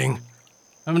kidding?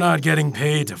 I'm not getting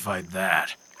paid to fight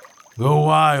that. Go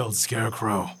wild,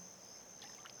 Scarecrow.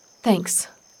 Thanks.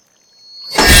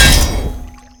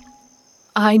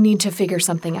 I need to figure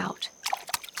something out.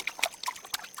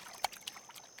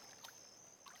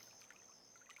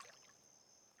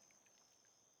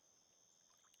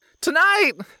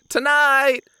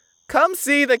 Tonight, come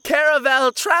see the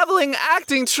Caravel Traveling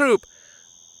Acting Troupe.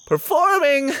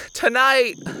 Performing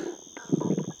tonight,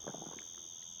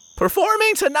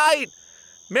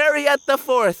 Mariette the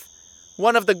Fourth,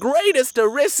 one of the greatest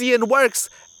Arisian works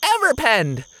ever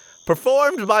penned,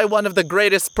 performed by one of the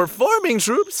greatest performing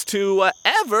troupes to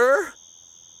ever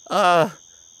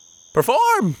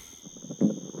perform.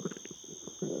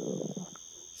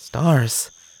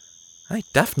 Stars, I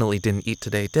definitely didn't eat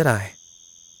today, did I?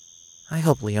 I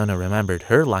hope Leona remembered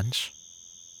her lunch.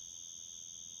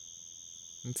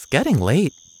 It's getting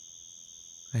late.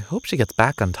 I hope she gets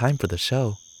back on time for the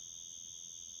show.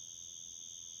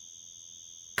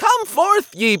 Come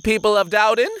forth, ye people of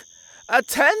Dowden!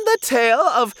 Attend the tale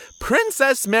of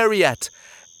Princess Mariette,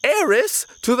 heiress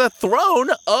to the throne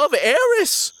of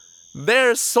Eris.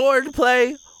 Their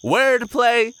swordplay,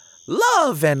 wordplay,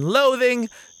 love and loathing,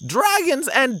 dragons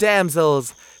and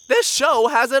damsels. This show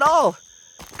has it all.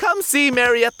 Come see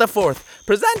Mariette the Fourth,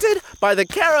 presented by the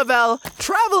Caravel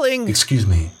Traveling... Excuse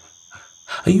me.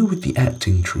 Are you with the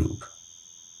acting troupe?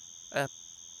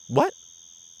 What?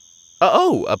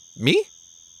 Me?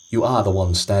 You are the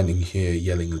one standing here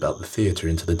yelling about the theatre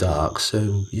into the dark,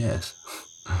 so yes.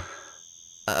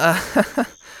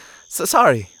 So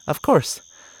sorry, of course.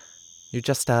 You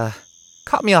just,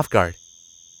 caught me off guard.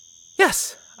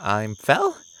 Yes, I'm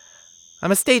Fel.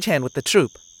 I'm a stagehand with the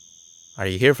troupe. Are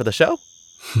you here for the show?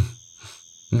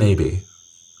 Maybe.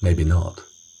 Maybe not.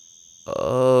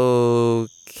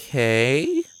 Okay.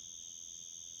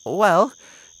 Well,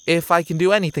 if I can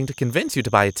do anything to convince you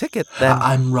to buy a ticket, then...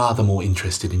 I'm rather more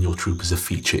interested in your troupe as a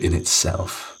feature in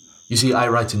itself. You see, I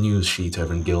write a news sheet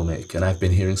over in Gilmick, and I've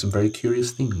been hearing some very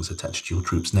curious things attached to your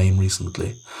troupe's name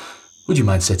recently. Would you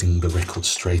mind setting the record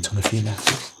straight on a few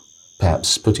matters?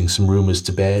 Perhaps putting some rumours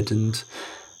to bed and...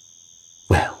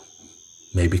 well,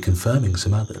 maybe confirming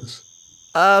some others.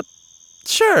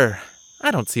 Sure.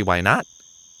 I don't see why not.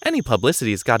 Any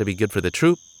publicity's got to be good for the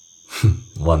troupe.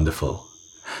 Wonderful.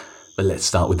 But let's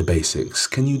start with the basics.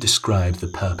 Can you describe the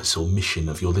purpose or mission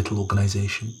of your little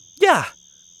organization? Yeah,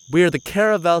 we're the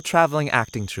Caravel Traveling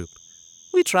Acting Troupe.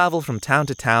 We travel from town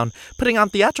to town, putting on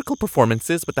theatrical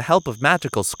performances with the help of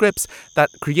magical scripts that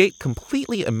create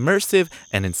completely immersive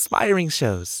and inspiring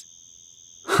shows.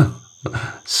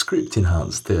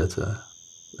 Script-enhanced theatre.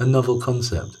 A novel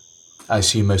concept. I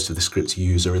assume most of the scripts you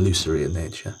use are illusory in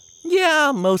nature.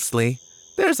 Yeah, mostly.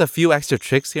 There's a few extra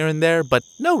tricks here and there, but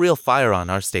no real fire on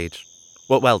our stage.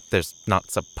 Well, there's not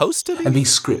supposed to be. And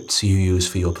these scripts you use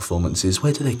for your performances,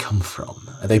 where do they come from?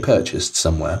 Are they purchased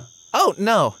somewhere? Oh,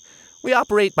 no. We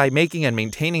operate by making and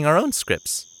maintaining our own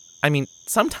scripts. I mean,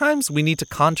 sometimes we need to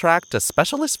contract a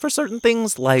specialist for certain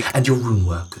things like... And your room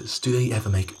workers, do they ever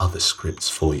make other scripts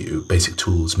for you? Basic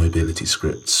tools, mobility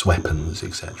scripts, weapons,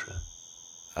 etc.?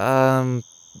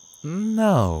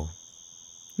 No.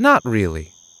 Not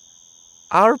really.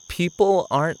 Our people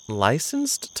aren't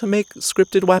licensed to make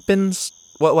scripted weapons.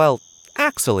 Well,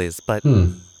 Axel is, but...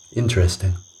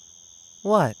 Interesting.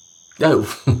 What?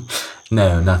 Oh,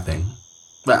 no, nothing.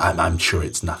 I'm sure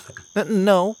it's nothing.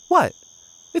 No, what?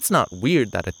 It's not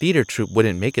weird that a theater troupe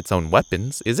wouldn't make its own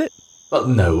weapons, is it? Well,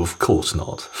 no, of course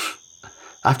not.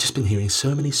 I've just been hearing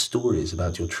so many stories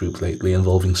about your troupe lately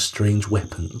involving strange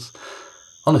weapons.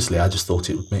 Honestly, I just thought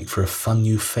it would make for a fun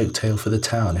new folk tale for the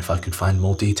town if I could find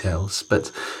more details,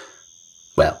 but...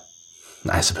 Well,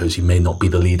 I suppose you may not be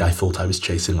the lead I thought I was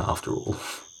chasing after all.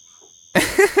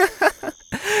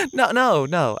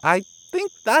 No, I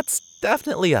think that's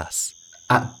definitely us.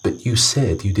 But you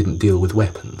said you didn't deal with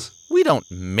weapons. We don't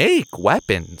make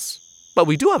weapons, but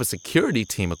we do have a security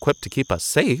team equipped to keep us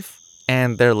safe.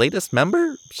 And their latest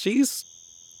member, she's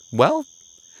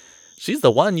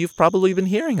the one you've probably been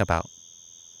hearing about.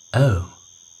 Oh.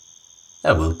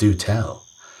 Oh, well, do tell.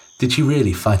 Did she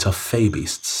really fight off Fey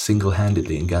beasts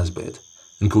single-handedly in Gazbid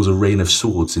and cause a rain of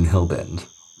swords in Hillbend?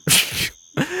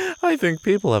 I think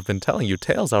people have been telling you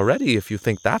tales already if you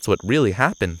think that's what really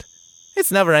happened.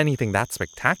 It's never anything that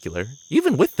spectacular,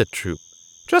 even with the troupe.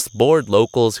 Just bored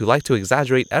locals who like to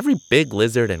exaggerate every big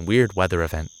lizard and weird weather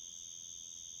event.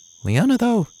 Leona,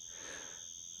 though,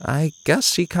 I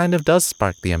guess she kind of does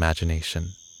spark the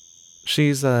imagination.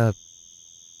 She's kind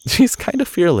of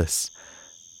fearless,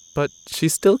 but she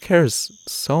still cares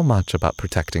so much about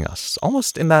protecting us,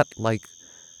 almost in that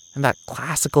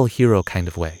classical hero kind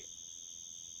of way.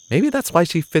 Maybe that's why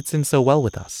she fits in so well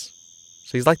with us.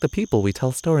 She's like the people we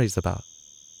tell stories about.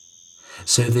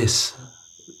 So this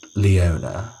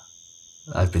Leona,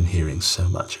 I've been hearing so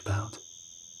much about.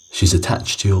 She's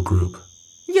attached to your group.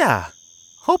 Yeah,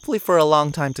 hopefully for a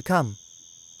long time to come.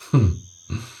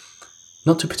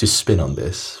 Not to put a spin on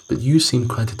this, but you seem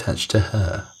quite attached to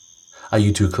her. Are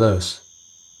you too close?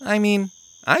 I mean,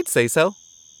 I'd say so.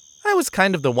 I was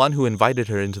kind of the one who invited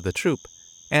her into the troupe,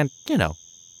 and,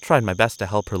 tried my best to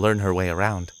help her learn her way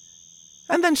around.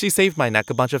 And then she saved my neck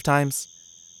a bunch of times.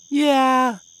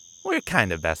 Yeah, we're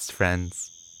kind of best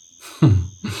friends.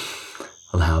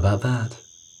 Well, how about that?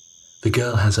 The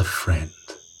girl has a friend.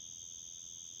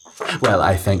 Well,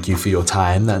 I thank you for your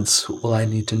time. That's all I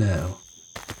need to know.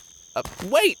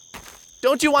 Wait!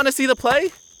 Don't you want to see the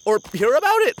play? Or hear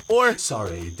about it? Or...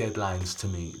 Sorry, deadlines to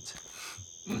meet.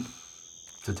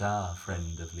 Ta-ta,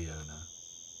 friend of Leona.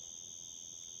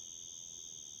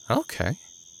 Okay.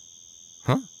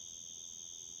 Huh?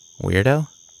 Weirdo.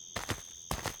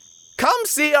 Come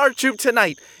see our troupe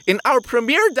tonight in our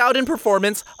premiere Dowden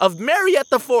performance of Mariette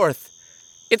the Fourth.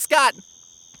 It's got...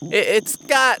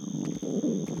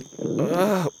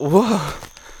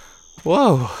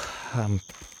 Whoa.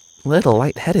 Little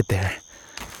lightheaded there.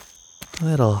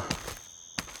 Little.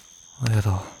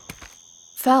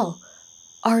 Fel,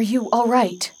 are you all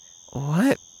right?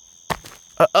 What?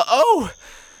 Oh!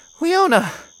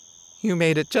 Leona! You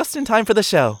made it just in time for the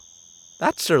show.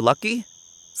 That's sure lucky.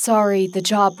 Sorry the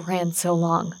job ran so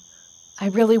long. I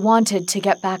really wanted to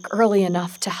get back early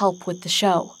enough to help with the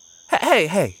show.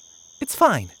 Hey, it's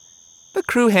fine. The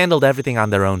crew handled everything on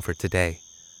their own for today.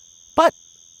 But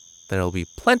there'll be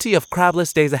plenty of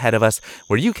crabless days ahead of us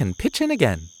where you can pitch in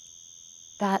again.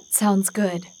 That sounds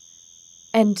good.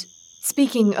 And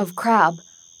speaking of crab,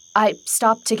 I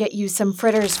stopped to get you some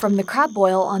fritters from the crab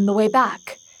boil on the way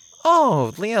back.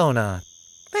 Oh, Leona.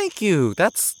 Thank you.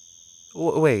 That's...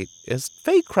 Wait, is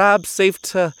fake crab safe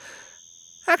to...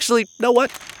 Actually, know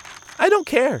what? I don't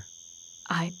care.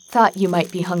 I thought you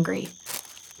might be hungry.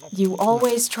 You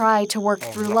always try to work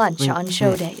through lunch on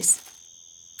show days.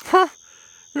 Huh.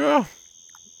 Yeah.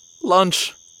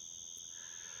 Lunch.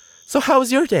 So how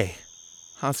was your day?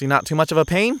 Hossie not too much of a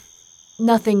pain?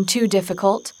 Nothing too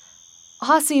difficult.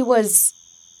 Hossie was...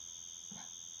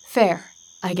 fair,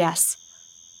 I guess.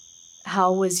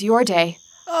 How was your day?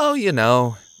 Oh, you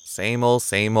know, same old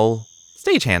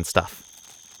stagehand stuff.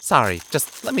 Sorry,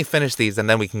 just let me finish these and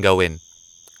then we can go in.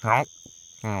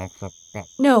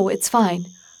 No, it's fine.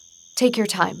 Take your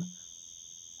time.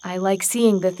 I like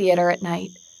seeing the theater at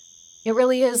night. It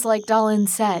really is like Dallin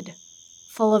said,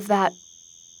 full of that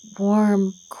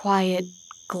warm, quiet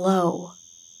glow.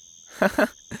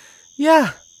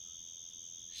 Yeah.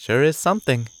 Sure is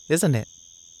something, isn't it?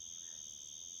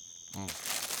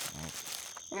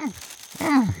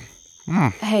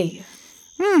 Hey,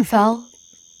 Fel,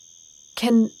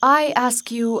 can I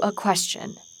ask you a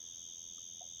question?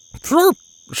 Sure,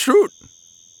 shoot.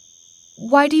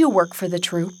 Why do you work for the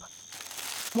troupe?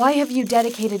 Why have you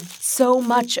dedicated so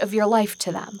much of your life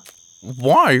to them?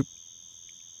 Why?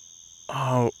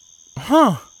 Oh,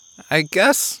 I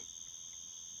guess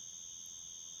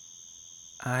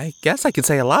I could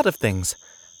say a lot of things.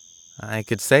 I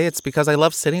could say it's because I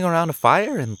love sitting around a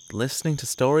fire and listening to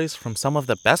stories from some of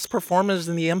the best performers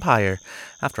in the Empire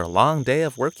after a long day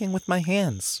of working with my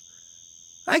hands.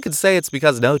 I could say it's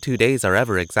because no 2 days are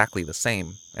ever exactly the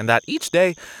same, and that each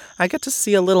day I get to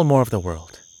see a little more of the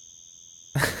world.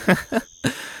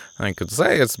 I could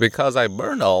say it's because I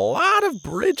burned a lot of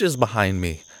bridges behind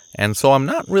me, and so I'm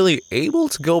not really able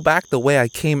to go back the way I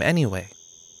came anyway.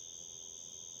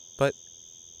 But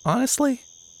honestly,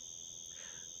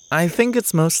 I think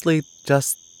it's mostly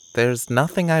just there's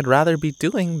nothing I'd rather be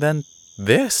doing than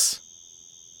this.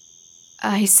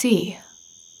 I see.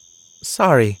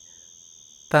 Sorry,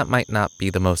 that might not be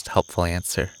the most helpful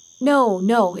answer.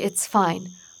 No, it's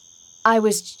fine. I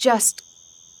was just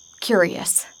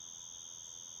curious.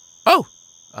 Oh,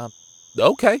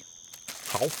 okay.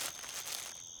 Oh.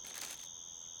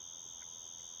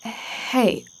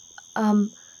 Hey,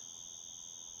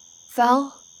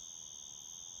 Fel?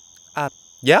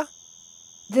 Yeah?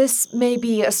 This may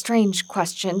be a strange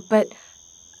question, but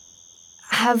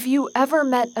have you ever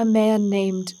met a man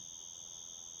named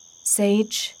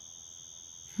Sage?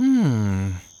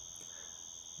 No,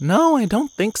 I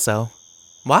don't think so.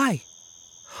 Why?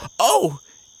 Oh,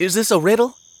 is this a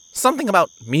riddle? Something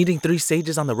about meeting 3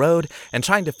 sages on the road and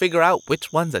trying to figure out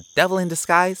which one's a devil in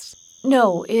disguise?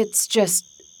 No, it's just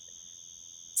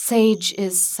Sage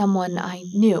is someone I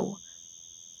knew.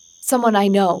 Someone I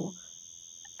know.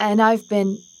 And I've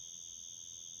been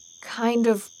kind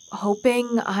of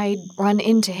hoping I'd run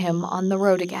into him on the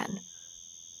road again.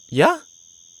 Yeah?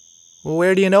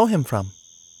 Where do you know him from?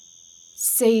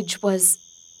 Sage was...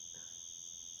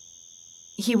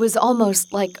 He was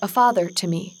almost like a father to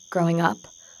me growing up.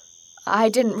 I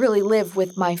didn't really live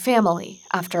with my family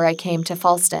after I came to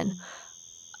Falston.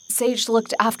 Sage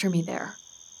looked after me there.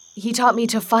 He taught me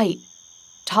to fight,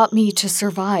 taught me to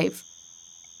survive.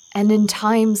 And in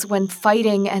times when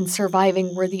fighting and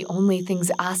surviving were the only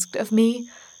things asked of me,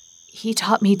 he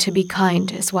taught me to be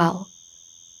kind as well.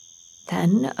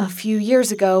 Then, a few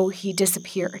years ago, he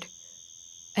disappeared.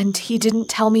 And he didn't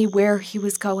tell me where he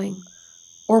was going,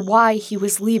 or why he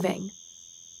was leaving.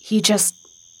 He just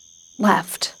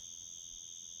left.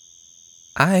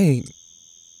 I'm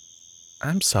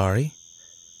sorry.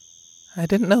 I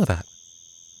didn't know that.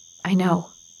 I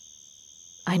know.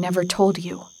 I never told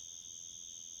you.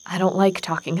 I don't like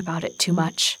talking about it too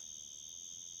much.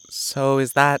 So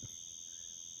is that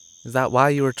why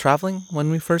you were traveling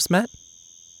when we first met?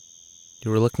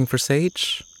 You were looking for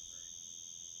Sage?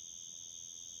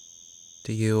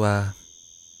 Do you,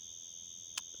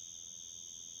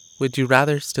 would you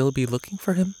rather still be looking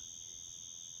for him?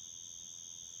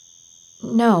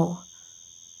 No.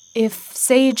 If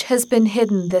Sage has been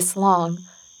hidden this long,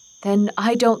 then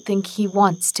I don't think he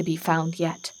wants to be found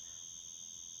yet.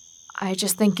 I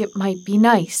just think it might be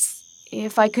nice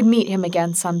if I could meet him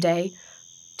again someday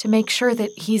to make sure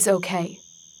that he's okay.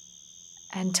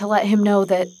 And to let him know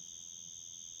that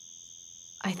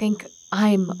I think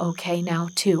I'm okay now,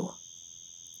 too.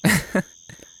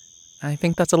 I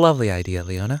think that's a lovely idea,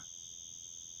 Leona.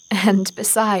 And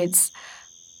besides,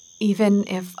 even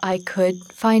if I could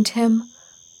find him,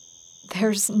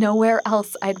 there's nowhere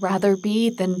else I'd rather be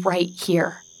than right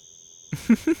here.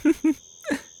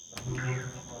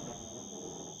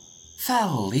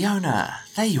 Fel, Leona,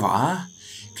 there you are.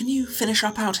 Can you finish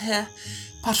up out here?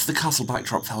 Part of the castle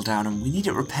backdrop fell down and we need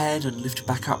it repaired and lifted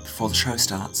back up before the show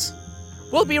starts.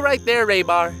 We'll be right there,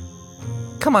 Raybar.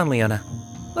 Come on, Leona.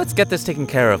 Let's get this taken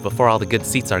care of before all the good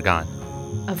seats are gone.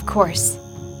 Of course.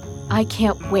 I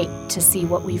can't wait to see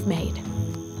what we've made.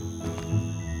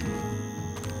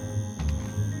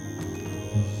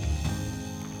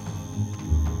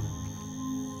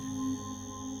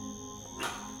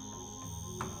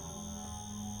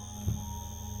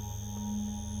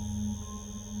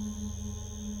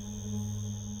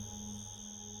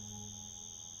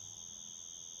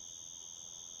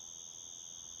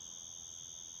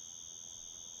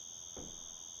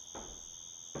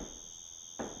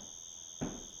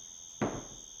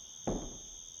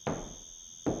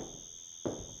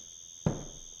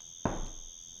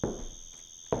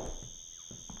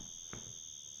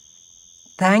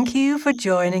 Thank you for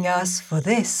joining us for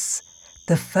this,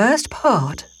 the first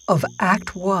part of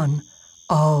Act 1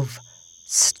 of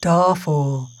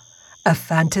Starfall, a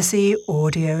fantasy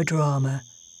audio drama.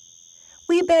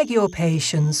 We beg your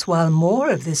patience while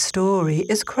more of this story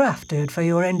is crafted for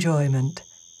your enjoyment,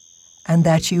 and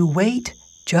that you wait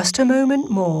just a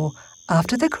moment more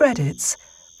after the credits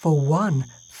for one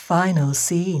final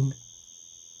scene.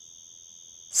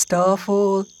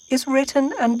 Starfall is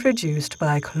written and produced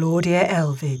by Claudia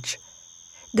Elvidge.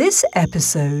 This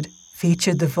episode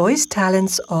featured the voice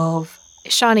talents of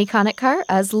Shani Kanatkar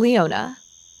as Leona,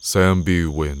 Sam B.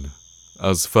 Wynn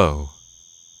as Fel,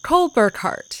 Cole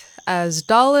Burkhart as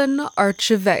Dallin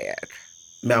Archivair,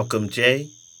 Malcolm J.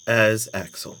 as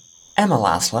Axel, Emma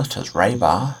Laslett as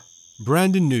Raybar,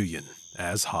 Brandon Nguyen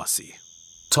as Hossie,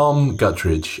 Tom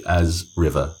Guttridge as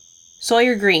River,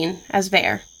 Sawyer Green as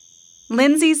Vare,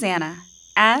 Lindsay Zana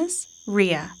as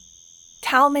Rhea,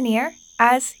 Tal Minear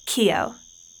as Keo,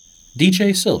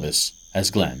 DJ Silvis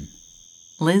as Glenn,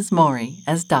 Liz Maury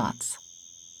as Dots,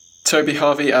 Toby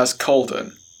Harvey as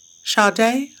Colden,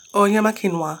 Sade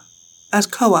Oyamakinwa as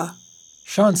Koa,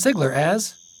 Sean Sigler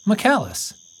as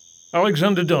McAllis,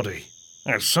 Alexander Doddy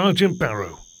as Sergeant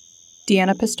Barrow,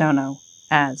 Deanna Pistono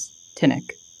as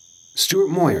Tinnick, Stuart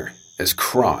Moyer as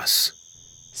Cross,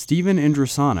 Stephen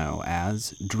Indrasano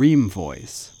as Dream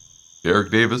Voice,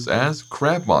 Eric Davis as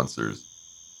Crab Monsters,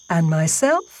 and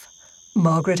myself,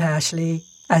 Margaret Ashley,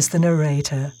 as the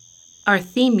narrator. Our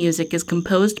theme music is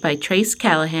composed by Trace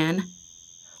Callahan.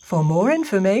 For more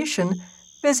information,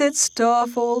 visit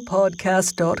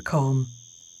starfallpodcast.com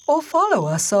or follow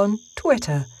us on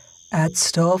Twitter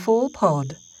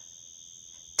 @StarfallPod.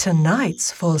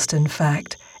 Tonight's Falston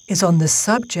fact is on the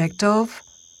subject of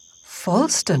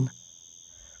Falston.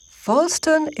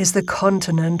 Falston is the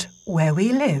continent where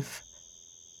we live.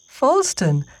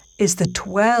 Falston is the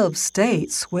 12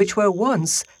 states which were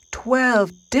once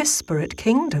 12 disparate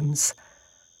kingdoms.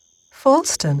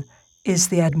 Falston is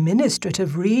the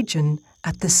administrative region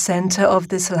at the center of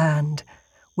this land,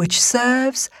 which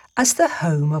serves as the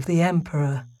home of the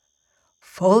emperor.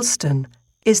 Falston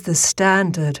is the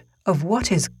standard of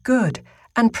what is good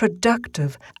and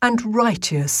productive and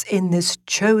righteous in this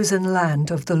chosen land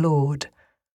of the Lord.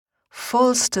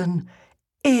 Falston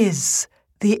is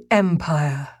the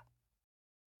Empire.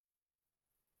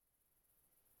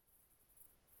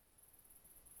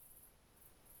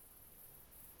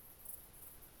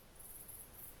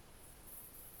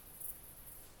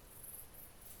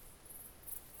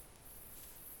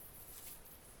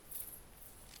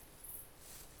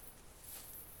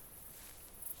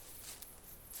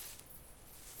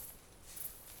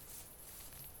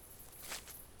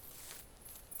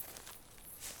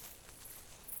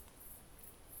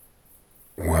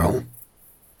 Well,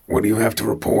 what do you have to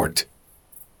report?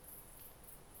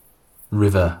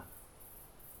 River.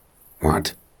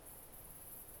 What?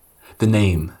 The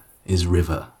name is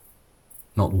River,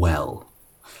 not Well.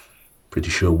 Pretty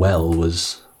sure Well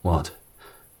was,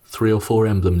 3 or 4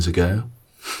 emblems ago?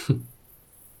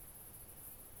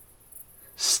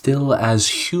 Still as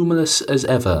humorless as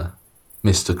ever,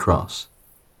 Mr. Cross.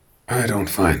 I don't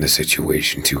find the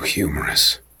situation too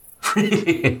humorous.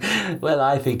 Well,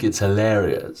 I think it's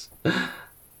hilarious.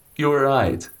 You're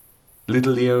right.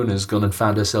 Little Leona's gone and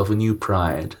found herself a new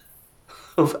pride.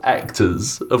 Of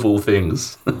actors, of all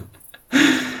things.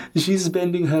 She's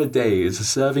spending her days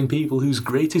serving people whose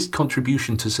greatest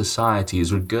contribution to society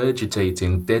is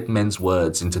regurgitating dead men's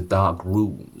words into dark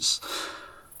rooms.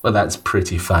 Well, that's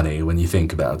pretty funny when you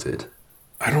think about it.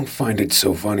 I don't find it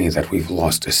so funny that we've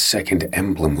lost a second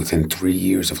emblem within 3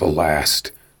 years of the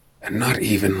last. And not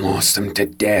even lost them to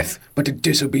death, but to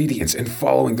disobedience and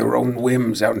following their own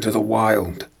whims out into the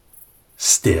wild.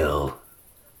 Still,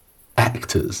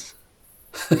 actors.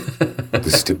 The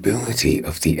stability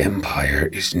of the Empire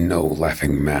is no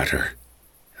laughing matter.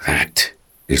 That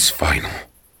is final.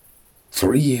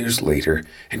 3 years later,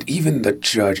 and even the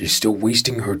judge is still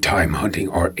wasting her time hunting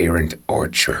our errant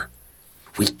archer.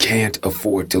 We can't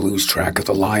afford to lose track of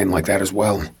the lion like that as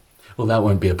well. Well, that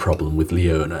won't be a problem with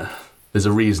Leona. There's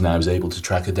a reason I was able to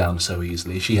track her down so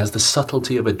easily. She has the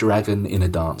subtlety of a dragon in a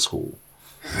dance hall.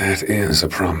 That is a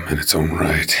problem in its own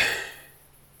right.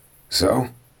 So,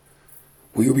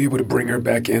 will you be able to bring her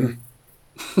back in?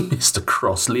 Mr.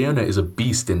 Cross, Leona is a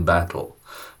beast in battle,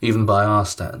 even by our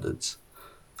standards.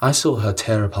 I saw her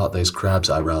tear apart those crabs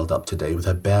I riled up today with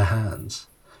her bare hands.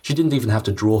 She didn't even have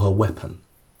to draw her weapon.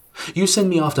 You send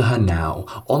me after her now,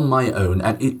 on my own,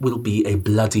 and it will be a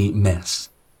bloody mess.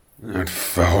 That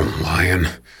foul lion.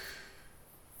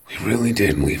 We really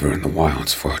did leave her in the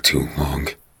wilds far too long.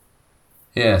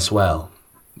 Yes, well,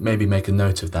 maybe make a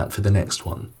note of that for the next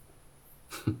one.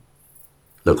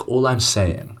 Look, all I'm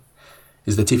saying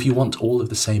is that if you want all of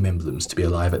the same emblems to be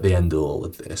alive at the end of all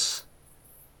of this,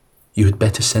 you had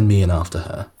better send me in after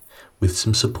her with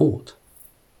some support.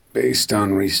 Based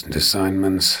on recent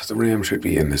assignments, the ram should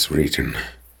be in this region.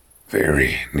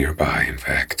 Very nearby, in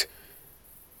fact.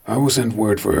 I will send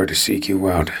word for her to seek you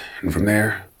out, and from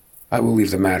there, I will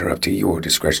leave the matter up to your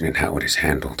discretion in how it is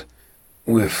handled.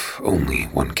 With only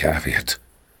one caveat.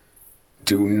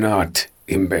 Do not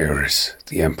embarrass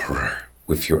the Emperor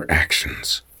with your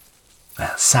actions.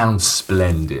 Sounds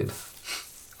splendid.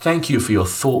 Thank you for your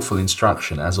thoughtful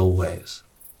instruction, as always.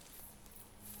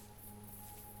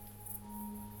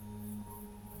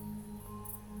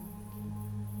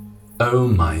 Oh,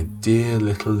 my dear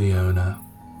little Leona.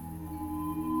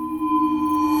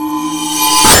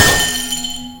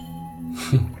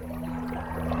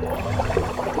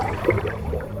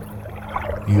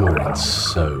 You're in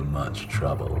so much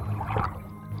trouble.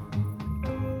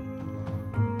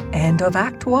 End of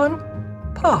Act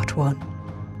 1, Part 1.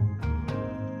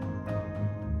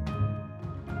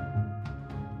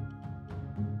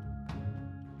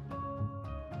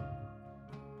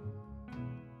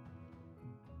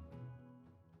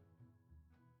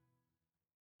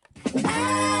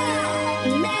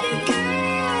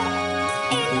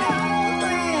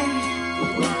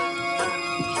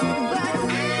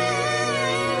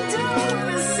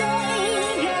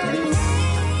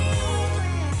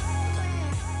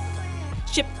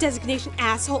 Ship designation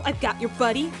asshole, I've got your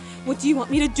buddy. What do you want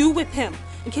me to do with him?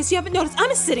 In case you haven't noticed, I'm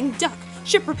a sitting duck.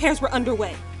 Ship repairs were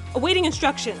underway. Awaiting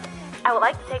instruction. I would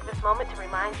like to take this moment to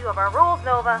remind you of our rules,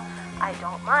 Nova. I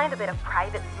don't mind a bit of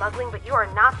private smuggling, but you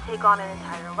are not to take on an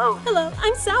entire load. Hello,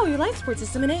 I'm Sal, your life support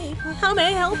system in A. How may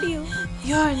I help you?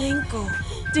 You're an Inko.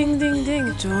 Ding, ding,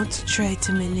 ding. Don't try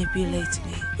to manipulate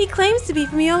me. He claims to be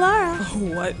from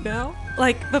Eolara. What now?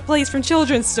 Like the place from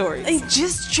children's stories. I'm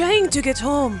just trying to get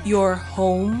home. Your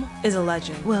home is a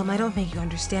legend. Well, I don't think you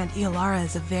understand. Eolara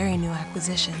is a very new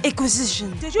acquisition.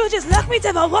 Acquisition. Did you just lock me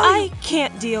to the wall? I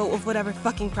can't deal with whatever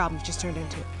fucking problem just turned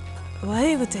into.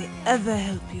 Why would I ever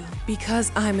help you?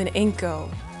 Because I'm an Inko.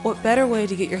 What better way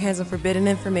to get your hands on forbidden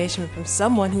information from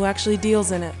someone who actually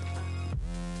deals in it?